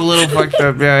does sound a little fucked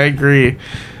up. Yeah, I agree.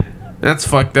 That's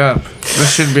fucked up.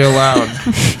 That shouldn't be allowed.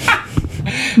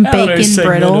 Bacon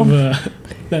brittle.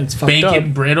 That's fucked Bacon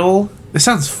up. brittle? This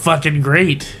sounds fucking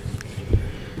great.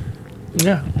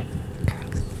 Yeah.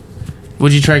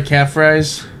 Would you try calf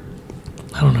fries?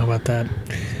 I don't know about that.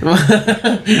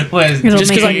 What is It'll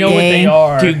Just make because I it know what gay. they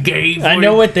are. too gay for I you?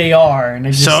 know what they are, and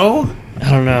I just, So? I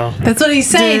don't know. That's what he's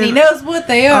saying. Dude, he knows what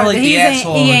they I are. like the He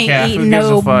asshole of a ain't calf. Who eating gives a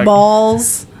no fuck?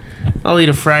 balls. I'll eat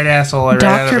a fried asshole right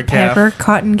out of Dr. a calf. Pepper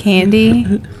cotton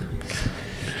candy.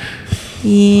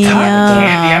 Yeah.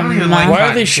 candy, I don't even like Why are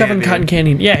cotton they shoving candy. cotton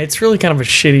candy? Yeah, it's really kind of a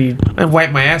shitty. I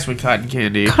wipe my ass with cotton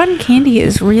candy. Cotton candy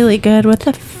is really good. What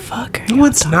the fuck? Are you No,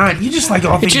 it's not. You just like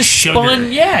all It's things just sugar.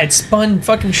 spun. Yeah, it's spun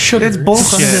fucking sugar. It's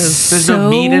bullshit. There's no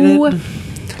meat in it.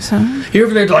 So, You're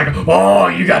over there like, oh,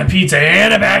 you got a pizza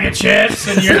and a bag of chips,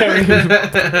 and you're.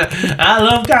 I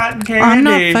love cotton candy. I'm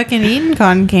not fucking eating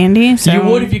cotton candy. So. You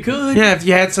would if you could. Yeah, if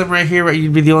you had some right here,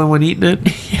 you'd be the only one eating it.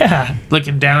 Yeah.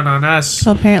 Looking down on us.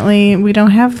 Well, apparently we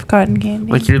don't have cotton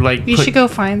candy. Like you're like You put should go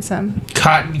find some.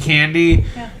 cotton candy.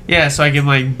 Yeah, so I can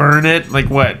like burn it. Like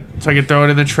what? So I can throw it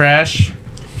in the trash. I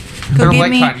Go don't get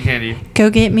like me. cotton candy.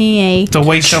 Go get me a. It's a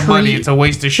waste of money. It's a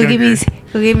waste of Go sugar.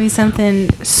 get me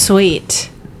something sweet.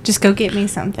 Just go get me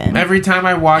something. Every time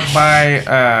I walk by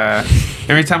a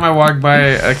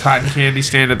cotton candy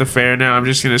stand at the fair now, I'm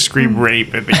just gonna scream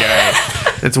rape at the guy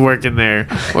that's working there,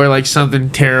 or like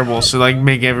something terrible, so like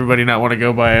make everybody not want to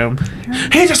go by him.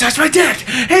 He just touched my dick.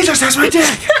 He just touched my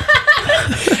dick.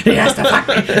 He has to fuck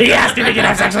me. He has to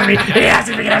have sex with me. He has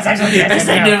to have sex with me. I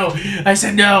said no. I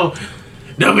said no.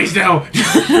 No, please no.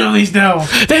 No, please no.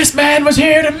 This man was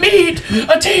here to meet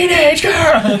a teenage girl.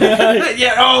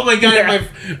 Yeah. Oh my god. Am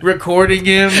I recording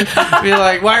him? Be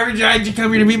like, why'd you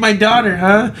come here to meet my daughter,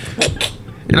 huh?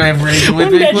 And I have raging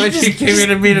with Imagine me. just- She came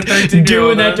in and beat a 13-year-old.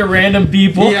 Doing that to random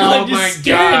people. Yeah, like oh just my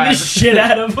scaring God. the shit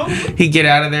out of them. He'd get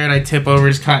out of there and I tip over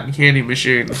his cotton candy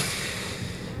machine.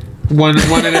 One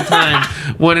at a time.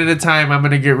 One at a time, I'm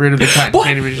going to get rid of the cotton What?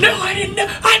 candy machine. No, I didn't know.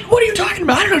 What are you talking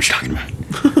about? I don't know what you're talking about.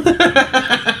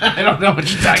 I don't know what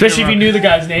you're talking Especially if about. you knew the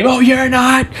guy's name. Oh, you're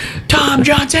not Tom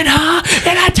Johnson, huh?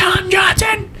 You're not Tom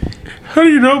Johnson. How do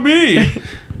you know me?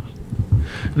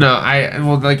 No,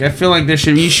 I feel like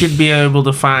you should be able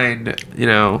to find,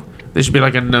 there should be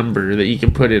like a number that you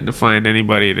can put in to find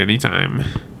anybody at any time.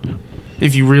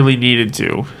 If you really needed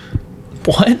to.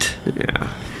 What?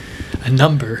 Yeah. A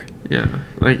number. Yeah.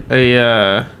 Like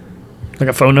a Like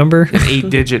a phone number?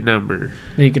 8-digit number.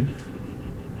 You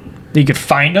could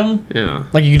find them? Yeah.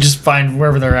 Like you could just find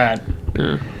wherever they're at.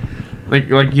 Yeah.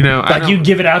 Like I Like don't- you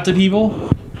give it out to people?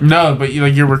 No, but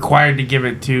you're required to give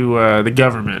it to the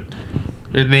government.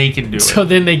 And they can do it. So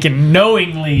then they can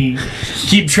knowingly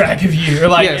keep track of you. Or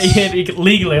like Yes.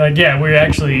 legally, like, yeah, we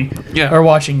actually Yeah. are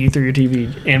watching you through your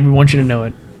TV and we want you to know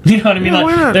it. You know what I mean? Yeah,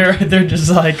 why like not? they're just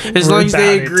like As long as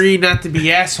they about it. agree not to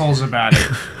be assholes about it.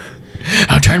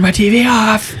 I'll turn my TV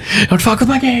off. Don't fuck with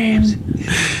my games.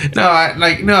 No,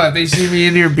 if they see me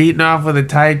in here beating off with a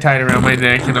tie tied around my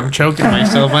neck and I'm choking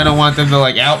myself, I don't want them to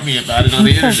out me about it on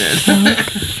the internet.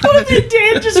 What if they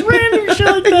did just random shit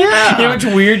like that? Yeah. You know how much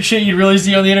weird shit you really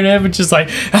see on the internet, but just like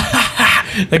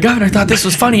the governor thought this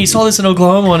was funny. He saw this in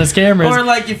Oklahoma on his cameras. Or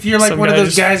like if you're like Some one of guy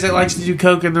those just- guys that likes to do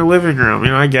coke in their living room,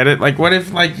 I get it. Like what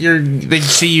if like they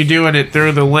see you doing it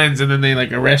through the lens and then they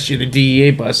arrest you, the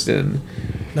DEA bust in.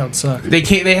 That would suck.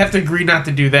 They have to agree not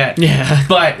to do that. Yeah.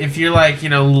 But if you're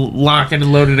locking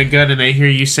and loading a gun and they hear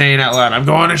you saying out loud, "I'm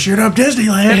going to shoot up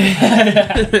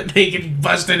Disneyland," they can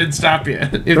bust in and stop you.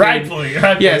 Rightfully.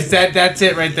 Yes, that's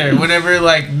it right there. Whenever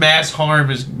mass harm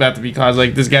is about to be caused,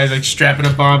 this guy's strapping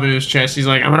a bomb in his chest. He's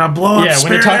like, "I'm gonna blow up Yeah, when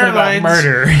Spirit they're talking Airlines. about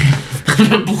murder. I'm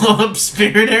gonna blow up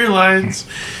Spirit Airlines."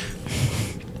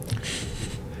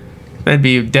 That'd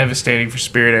be devastating for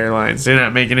Spirit Airlines. They're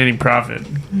not making any profit.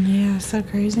 Yeah, so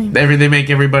crazy. They make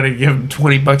everybody give them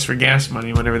 $20 for gas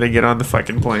money whenever they get on the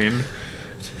fucking plane.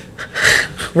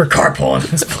 We're carpooling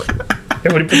this plane.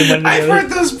 Everybody put the money I've together. heard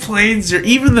those planes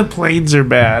even the planes are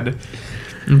bad.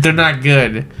 They're not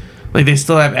good. They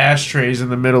still have ashtrays in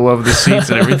the middle of the seats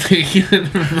and everything.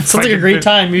 Sounds like a great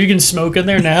time. You can smoke in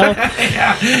there now.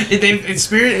 Yeah.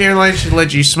 Spirit Airlines should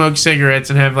let you smoke cigarettes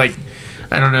and have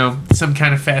I don't know, some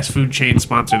kind of fast food chain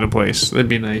sponsor the place. That'd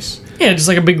be nice. Yeah, just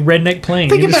like a big redneck plane.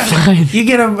 Think You just about fly. it. You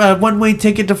get a one-way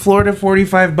ticket to Florida,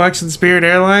 $45 in Spirit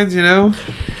Airlines, You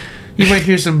might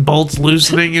hear some bolts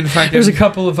loosening and fucking... There's a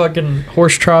couple of fucking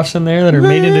horse troughs in there that are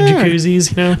made into Yeah.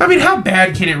 jacuzzis, I mean, how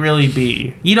bad can it really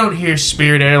be? You don't hear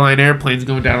Spirit Airline airplanes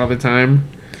going down all the time.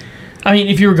 I mean,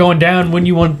 if you were going down, wouldn't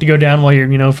you want to go down while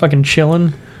you're, fucking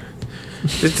chilling?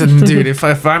 Dude, if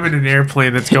I'm in an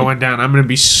airplane that's going down, I'm going to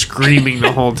be screaming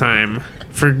the whole time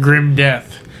for grim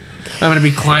death. I'm going to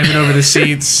be climbing over the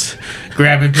seats,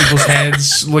 grabbing people's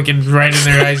heads, looking right in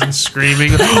their eyes and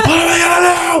screaming, "What am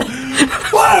I going to do?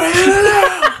 What am I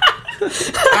going to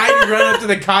do?" I'd run up to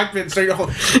the cockpit and start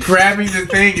grabbing the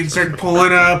thing and start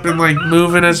pulling up and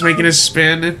moving us, making us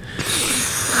spin.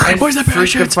 Where's the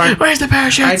parachutes? Where's the I'd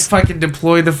parachutes? fucking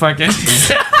deploy the fucking...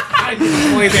 I'd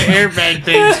deploy the airbag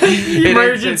things.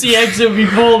 Emergency exit would be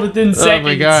pulled within seconds. Oh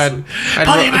my god.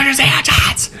 Pull the emergency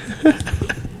exits!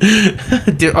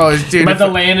 Dude, About to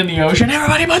land in the ocean.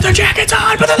 Everybody put their jackets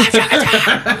on! Put their life jackets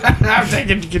on! I'm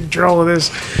taking control of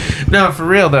this. No, for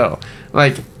real though.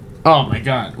 Oh my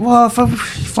god. Well, if I'm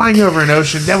flying over an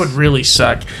ocean, that would really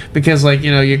suck. Because,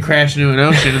 you crash into an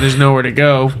ocean and there's nowhere to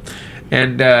go.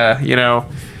 And,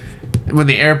 when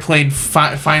the airplane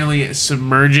finally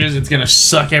submerges, it's going to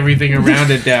suck everything around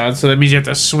it down. So that means you have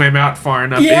to swim out far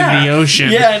enough in the ocean.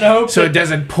 Yeah, and I hope so it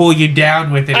doesn't pull you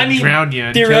down with it and drown you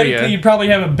and kill theoretically, you. you'd probably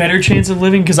have a better chance of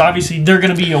living because obviously they're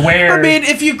going to be aware. I mean,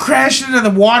 if you crash into the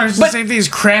water, it's the same thing as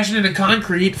crashing into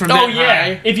concrete from that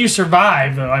high. If you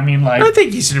survive, though, I mean, I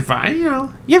think you survive. You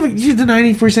have the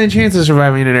 90% chance of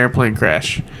surviving in an airplane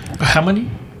crash. how many?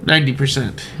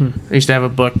 90%. I used to have a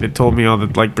book that told me all the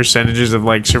percentages of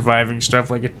surviving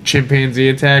stuff, like a chimpanzee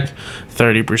attack.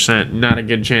 30%, not a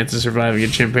good chance of surviving a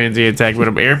chimpanzee attack. But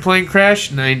an airplane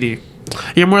crash, 90.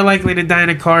 You're more likely to die in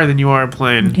a car than you are a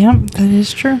plane. Yep, that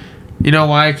is true. You know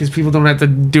why? Because people don't have to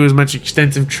do as much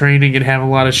extensive training and have a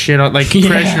lot of shit on,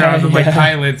 pressure on them, like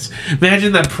pilots.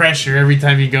 Imagine the pressure every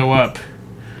time you go up.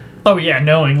 Oh yeah,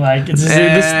 knowing all these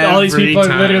Every people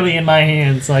time. are literally in my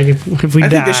hands. If we I die,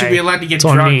 think they should be allowed to get it's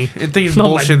on drunk. me. I think it's Not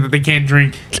bullshit my- that they can't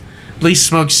drink. At least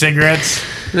smoke cigarettes.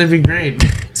 That'd be great.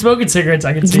 Smoking cigarettes,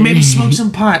 I can see. Maybe smoke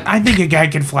some pot. I think a guy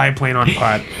can fly a plane on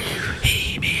pot.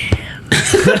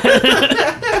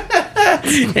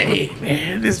 Hey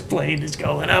man, this plane is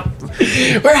going up.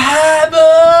 We're high,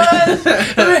 boys.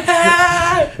 We're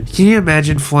high. Can you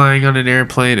imagine flying on an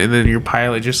airplane and then your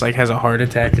pilot just like has a heart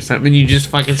attack or something and you just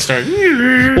fucking start?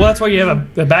 Well, that's why you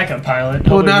have a backup pilot.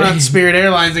 Well, not on Spirit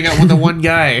Airlines. They got the one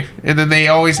guy, and then they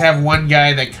always have one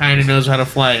guy that kind of knows how to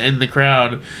fly in the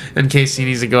crowd in case he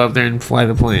needs to go up there and fly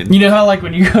the plane. You know how like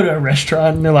when you go to a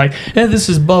restaurant and they're like, "Yeah, this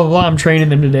is blah blah blah. I'm training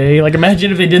them today." Like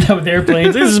imagine if they did that with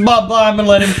airplanes. This is blah blah. I'm gonna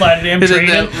let him fly today. I'm training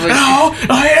him. No,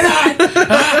 you're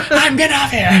not. I'm getting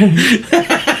off here.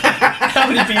 How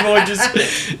many people are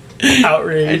just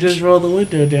outraged? I just roll the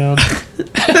window down.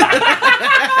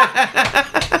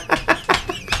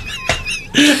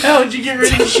 How would you get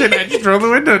rid of the shit? I just roll the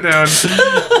window down.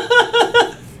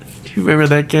 Do you remember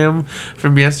that, Cam,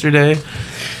 from yesterday?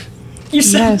 You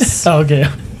said Yes. Oh, okay.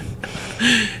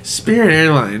 Spirit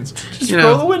Airlines. Just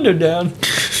roll the window down.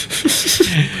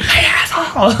 Hey,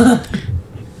 asshole.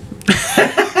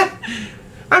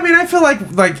 I mean, I feel like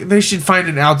they should find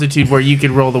an altitude where you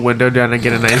can roll the window down and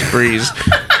get a nice breeze.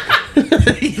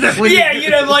 Yeah,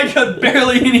 you'd have like a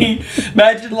barely any.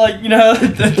 Imagine like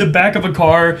the back of a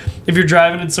car. If you're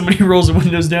driving and somebody rolls the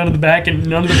windows down in the back and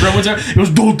none of the front ones are, it goes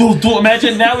do do do.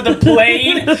 Imagine that with a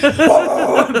plane.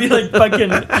 Whoa, it'd be like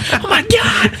fucking. Oh my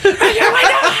god!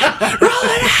 Roll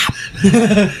it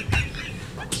up.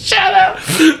 Shut up!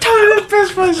 Totally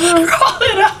pissed myself. Roll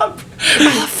it up.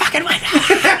 Roll the fucking window.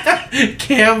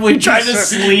 Cam, we Trying to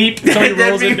sleep. Somebody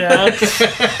rolls it down.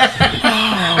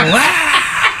 Oh wow.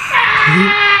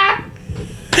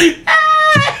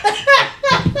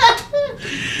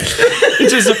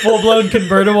 It's just a full-blown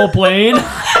convertible plane.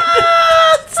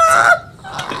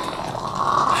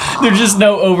 There's just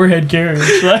no overhead carriage.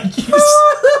 Like it's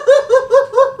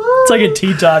like a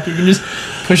T-top. You can just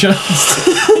push it up.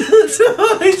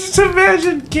 I just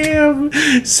imagine Cam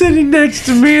sitting next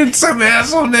to me and some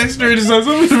asshole next to her just says,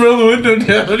 I'm gonna roll the window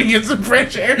down and get some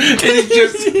fresh air. And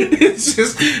it's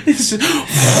just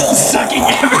Sucking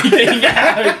everything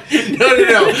out.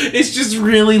 no. It's just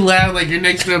really loud, like you're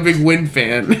next to a big wind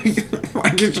fan.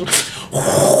 Like it's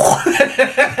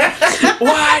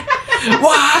What?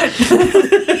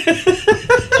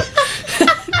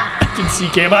 I can see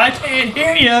Cam. I can't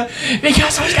hear you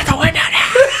because someone's got the window down.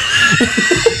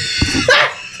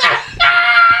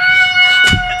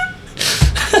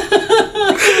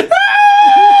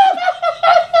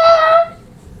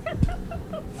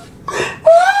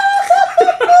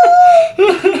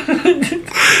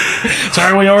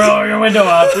 Sorry, we roll your window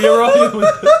up. We roll your window.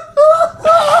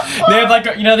 They have like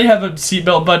they have a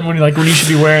seatbelt button when you should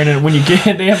be wearing it. When you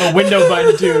get, they have a window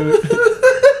button too.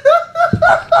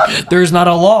 There's not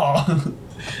a law.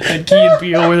 Like Key and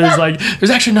Peele, where there's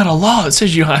actually not a law that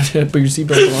says you don't have to put your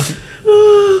seatbelt on.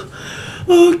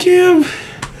 oh, Cam,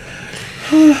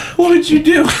 what did you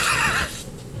do?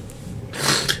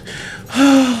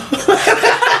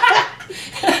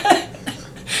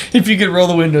 If you could roll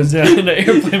the windows down in an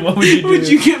airplane, what would you do? Would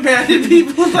you get mad at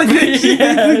people like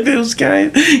those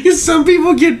guys? Because some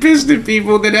people get pissed at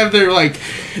people that have their like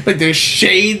their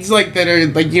shades that are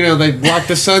they block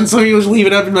the sun. Some people just leave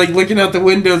it up and looking out the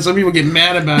window, and some people get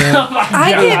mad about it. Oh my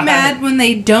I God. get mad when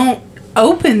they don't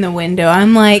open the window.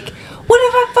 I'm like, what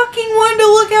if I fucking wanted to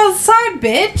look outside,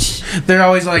 bitch? They're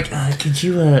always like, could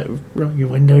you roll your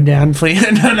window down, please?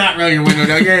 No, not roll your window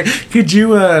down. Okay, could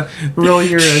you roll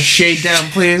your shade down,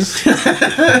 please? All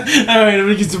right, I'm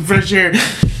gonna get some fresh air.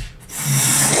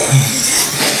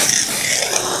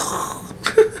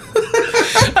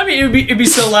 I mean, it'd be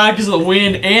so loud because of the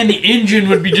wind, and the engine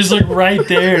would be just right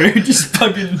there, just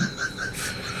fucking.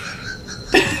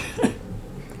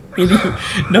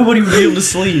 Nobody would be able to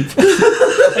sleep.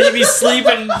 You'd be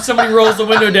sleeping, somebody rolls the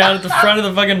window down at the front of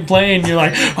the fucking plane. You're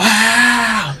like,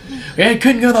 wow, we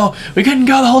couldn't go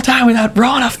the whole time without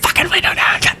rolling a fucking window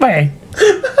down. Get me.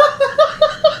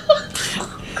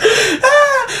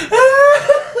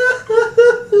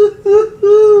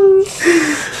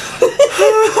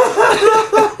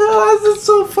 This is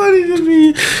so funny to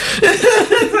me.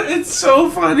 It's so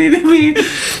funny to me.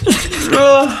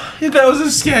 If that was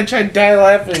a sketch, I'd die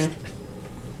laughing.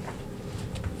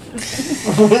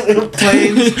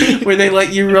 Planes where they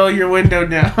let you roll your window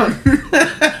down.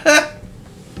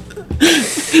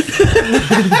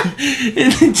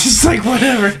 And it's just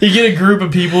whatever. You get a group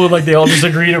of people they all just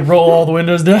agree to roll all the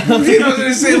windows down. I was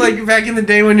gonna say back in the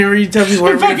day whenever you tell people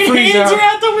we're gonna fucking freeze hands out, are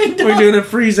out the window. we're doing a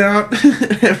freeze out.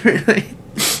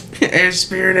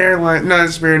 Spirit Airlines, not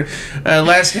Spirit,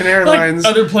 Alaskan Airlines.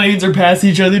 Like other planes are passing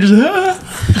each other, just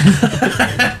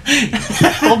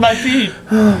hold my feet.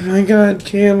 Oh my God,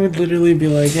 Cam would literally be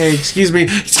like, "Hey, excuse me,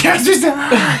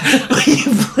 will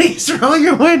you please roll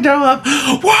your window up?"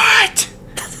 What?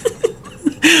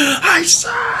 I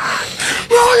said,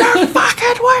 roll your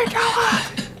fucking window up.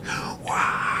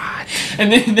 What?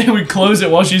 And then they would close it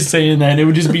while she's saying that. It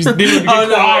would just be. They would get Oh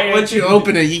no! quiet. Once you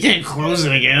open it, you can't close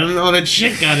it again. All that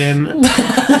shit got in.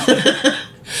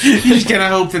 You just gotta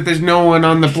hope that there's no one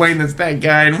on the plane that's that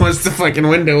guy and wants the fucking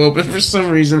window open for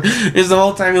some reason. Is the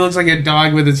whole time he looks like a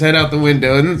dog with his head out the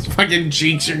window and his fucking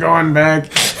cheeks are going back.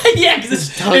 Yeah,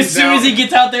 because tongue's as soon as out. he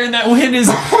gets out there in that wind, his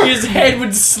head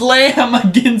would slam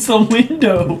against the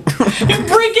window. He'd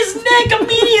break his neck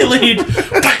immediately.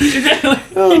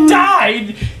 He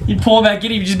died. You'd pull him back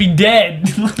in, he'd just be dead.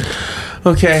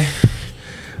 Okay.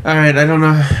 Alright, I don't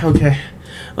know. Okay.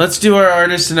 Let's do our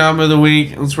artist and album of the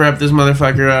week. Let's wrap this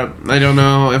motherfucker up. I don't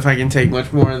know if I can take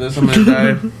much more of this. I'm gonna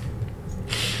die.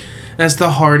 That's the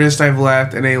hardest I've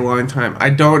laughed in a long time. I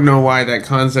don't know why that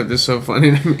concept is so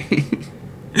funny to me.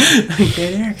 I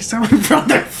get here because someone brought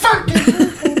their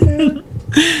fucking.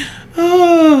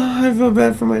 Oh, I feel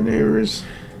bad for my neighbors.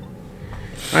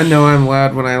 I know I'm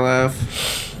loud when I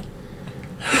laugh.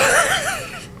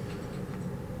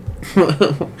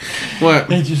 What?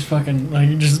 They just fucking,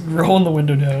 like, just rolling the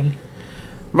window down.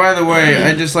 By the way,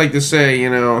 I'd just like to say, you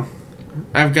know,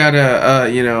 I've got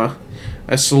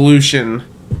a solution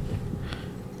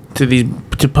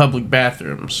to public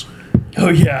bathrooms. Oh,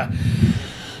 yeah.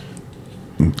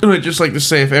 And I'd just like to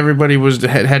say, if everybody was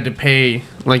had to pay,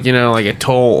 like, you know, like a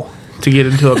toll to get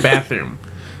into a bathroom,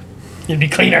 It'd be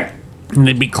cleaner. and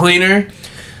they'd be cleaner,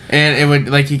 and it would,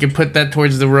 like, you could put that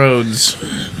towards the roads.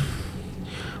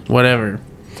 Whatever.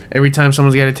 Every time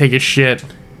someone's got to take a shit.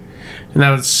 And that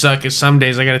would suck, because some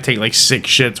days I got to take like 6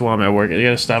 shits while I'm at work. I got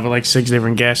to stop at like 6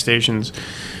 different gas stations.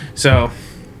 So,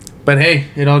 but hey,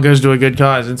 it all goes to a good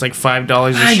cause. It's like $5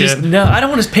 a shit. No, I don't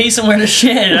want to pay somewhere to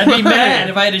shit. I'd be mad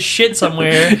if I had to shit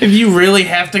somewhere. If you really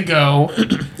have to go,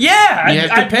 Yeah, You have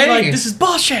to I'd be pay. like, this is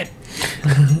bullshit.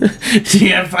 you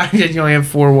have 5, you only have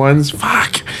 4 ones.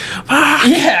 Fuck.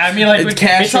 Yeah, I mean, like, It's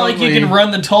cash it's not like you only. can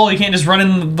run the toll. You can't just run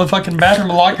in the fucking bathroom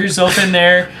and lock yourself in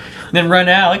there, and then run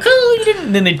out. Like, oh, you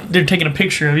didn't. And then they're taking a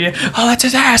picture of you. Oh, that's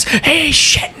his ass. Hey, he's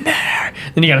shitting there.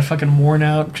 Then you got a fucking worn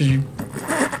out because you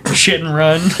shit and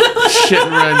run. Shit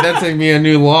and run. That's like be a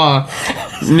new law.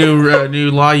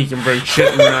 New law you can break. Shit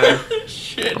and run.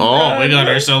 Shit and Oh, run. we got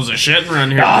ourselves a shit and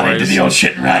run here, Oh, they did boys. the old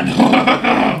shit and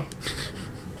run.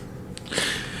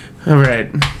 All right.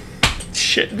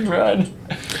 Shit and run.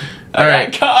 All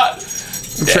right. Caught.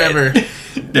 Trevor,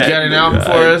 you got an album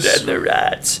for us? Dead the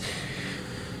rats.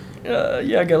 Yeah,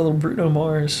 I got a little Bruno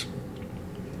Mars.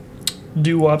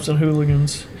 Doo-wops and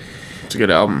hooligans. It's a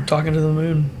good album. Talking to the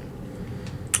moon.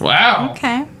 Wow.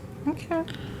 Okay. I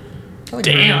like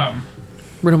Damn.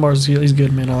 Bruno Mars, he's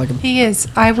good, man. I like him. He is.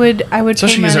 I would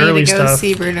Especially pay his money early to go stuff.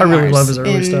 see Bruno I really Mars love his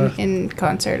early stuff. in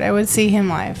concert. I would see him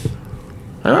live.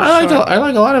 I Sure.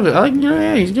 like a lot of it. I like,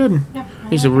 yeah, he's good. Yeah,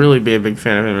 He's a really big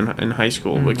fan of him in high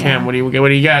school. But Cam, what do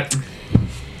you got?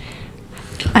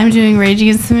 I'm doing Rage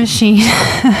Against the Machine.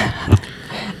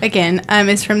 Again,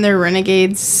 it's from their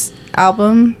Renegades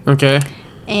album, Okay.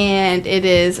 and it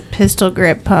is Pistol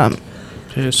Grip Pump.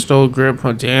 Pistol grip.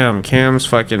 Oh, damn. Cam's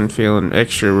fucking feeling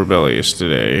extra rebellious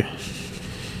today.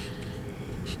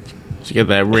 You get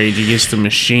that Rage Against the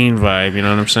Machine vibe, you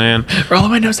know what I'm saying? Roll the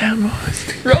windows down,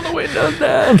 boys. Roll the windows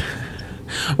down.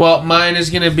 Well, mine is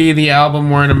going to be the album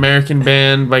We're an American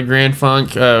Band by Grand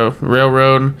Funk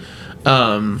Railroad.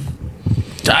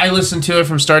 I listened to it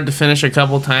from start to finish a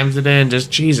couple times today, and just,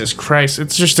 Jesus Christ,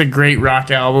 it's just a great rock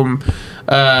album.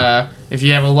 If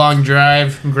you have a long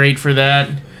drive, great for that.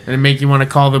 And it make you want to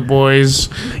call the boys,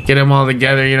 get them all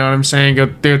together, you know what I'm saying?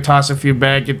 Go toss a few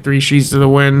back, get 3 sheets to the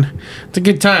wind. It's a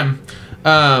good time.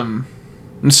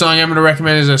 The song I'm going to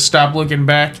recommend is Stop Looking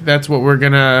Back. That's what we're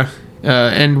going to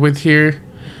end with here.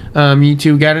 You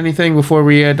two got anything before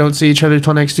we don't see each other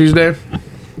till next Tuesday?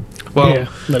 Well,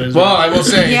 Yeah, that is well, I will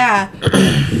say. Yeah.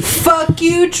 Fuck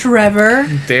you, Trevor.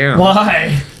 Damn.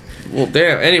 Why? Well,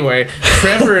 damn. Anyway,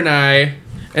 Trevor and I,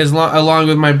 along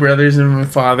with my brothers and my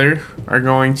father, are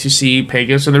going to see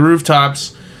Pecos on the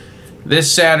Rooftops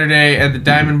this Saturday at the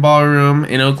Diamond Ballroom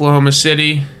in Oklahoma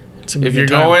City. It's gonna be If a you're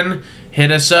good time. going, hit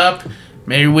us up.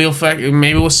 Maybe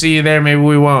we'll see you there. Maybe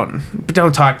we won't. But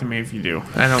don't talk to me if you do.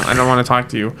 I don't want to talk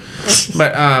to you.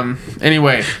 But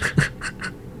anyway,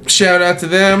 shout out to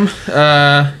them.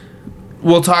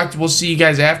 We'll see you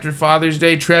guys after Father's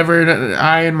Day. Trevor and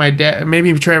I and my dad.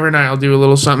 Maybe Trevor and I will do a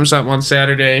little something on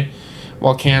Saturday.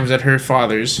 while Cam's at her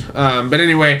father's. But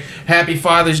anyway, happy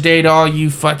Father's Day to all you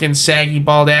fucking saggy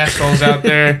bald assholes out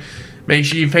there. Make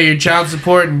sure you pay your child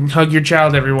support and hug your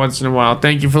child every once in a while.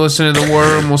 Thank you for listening to The War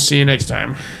Room. We'll see you next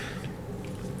time.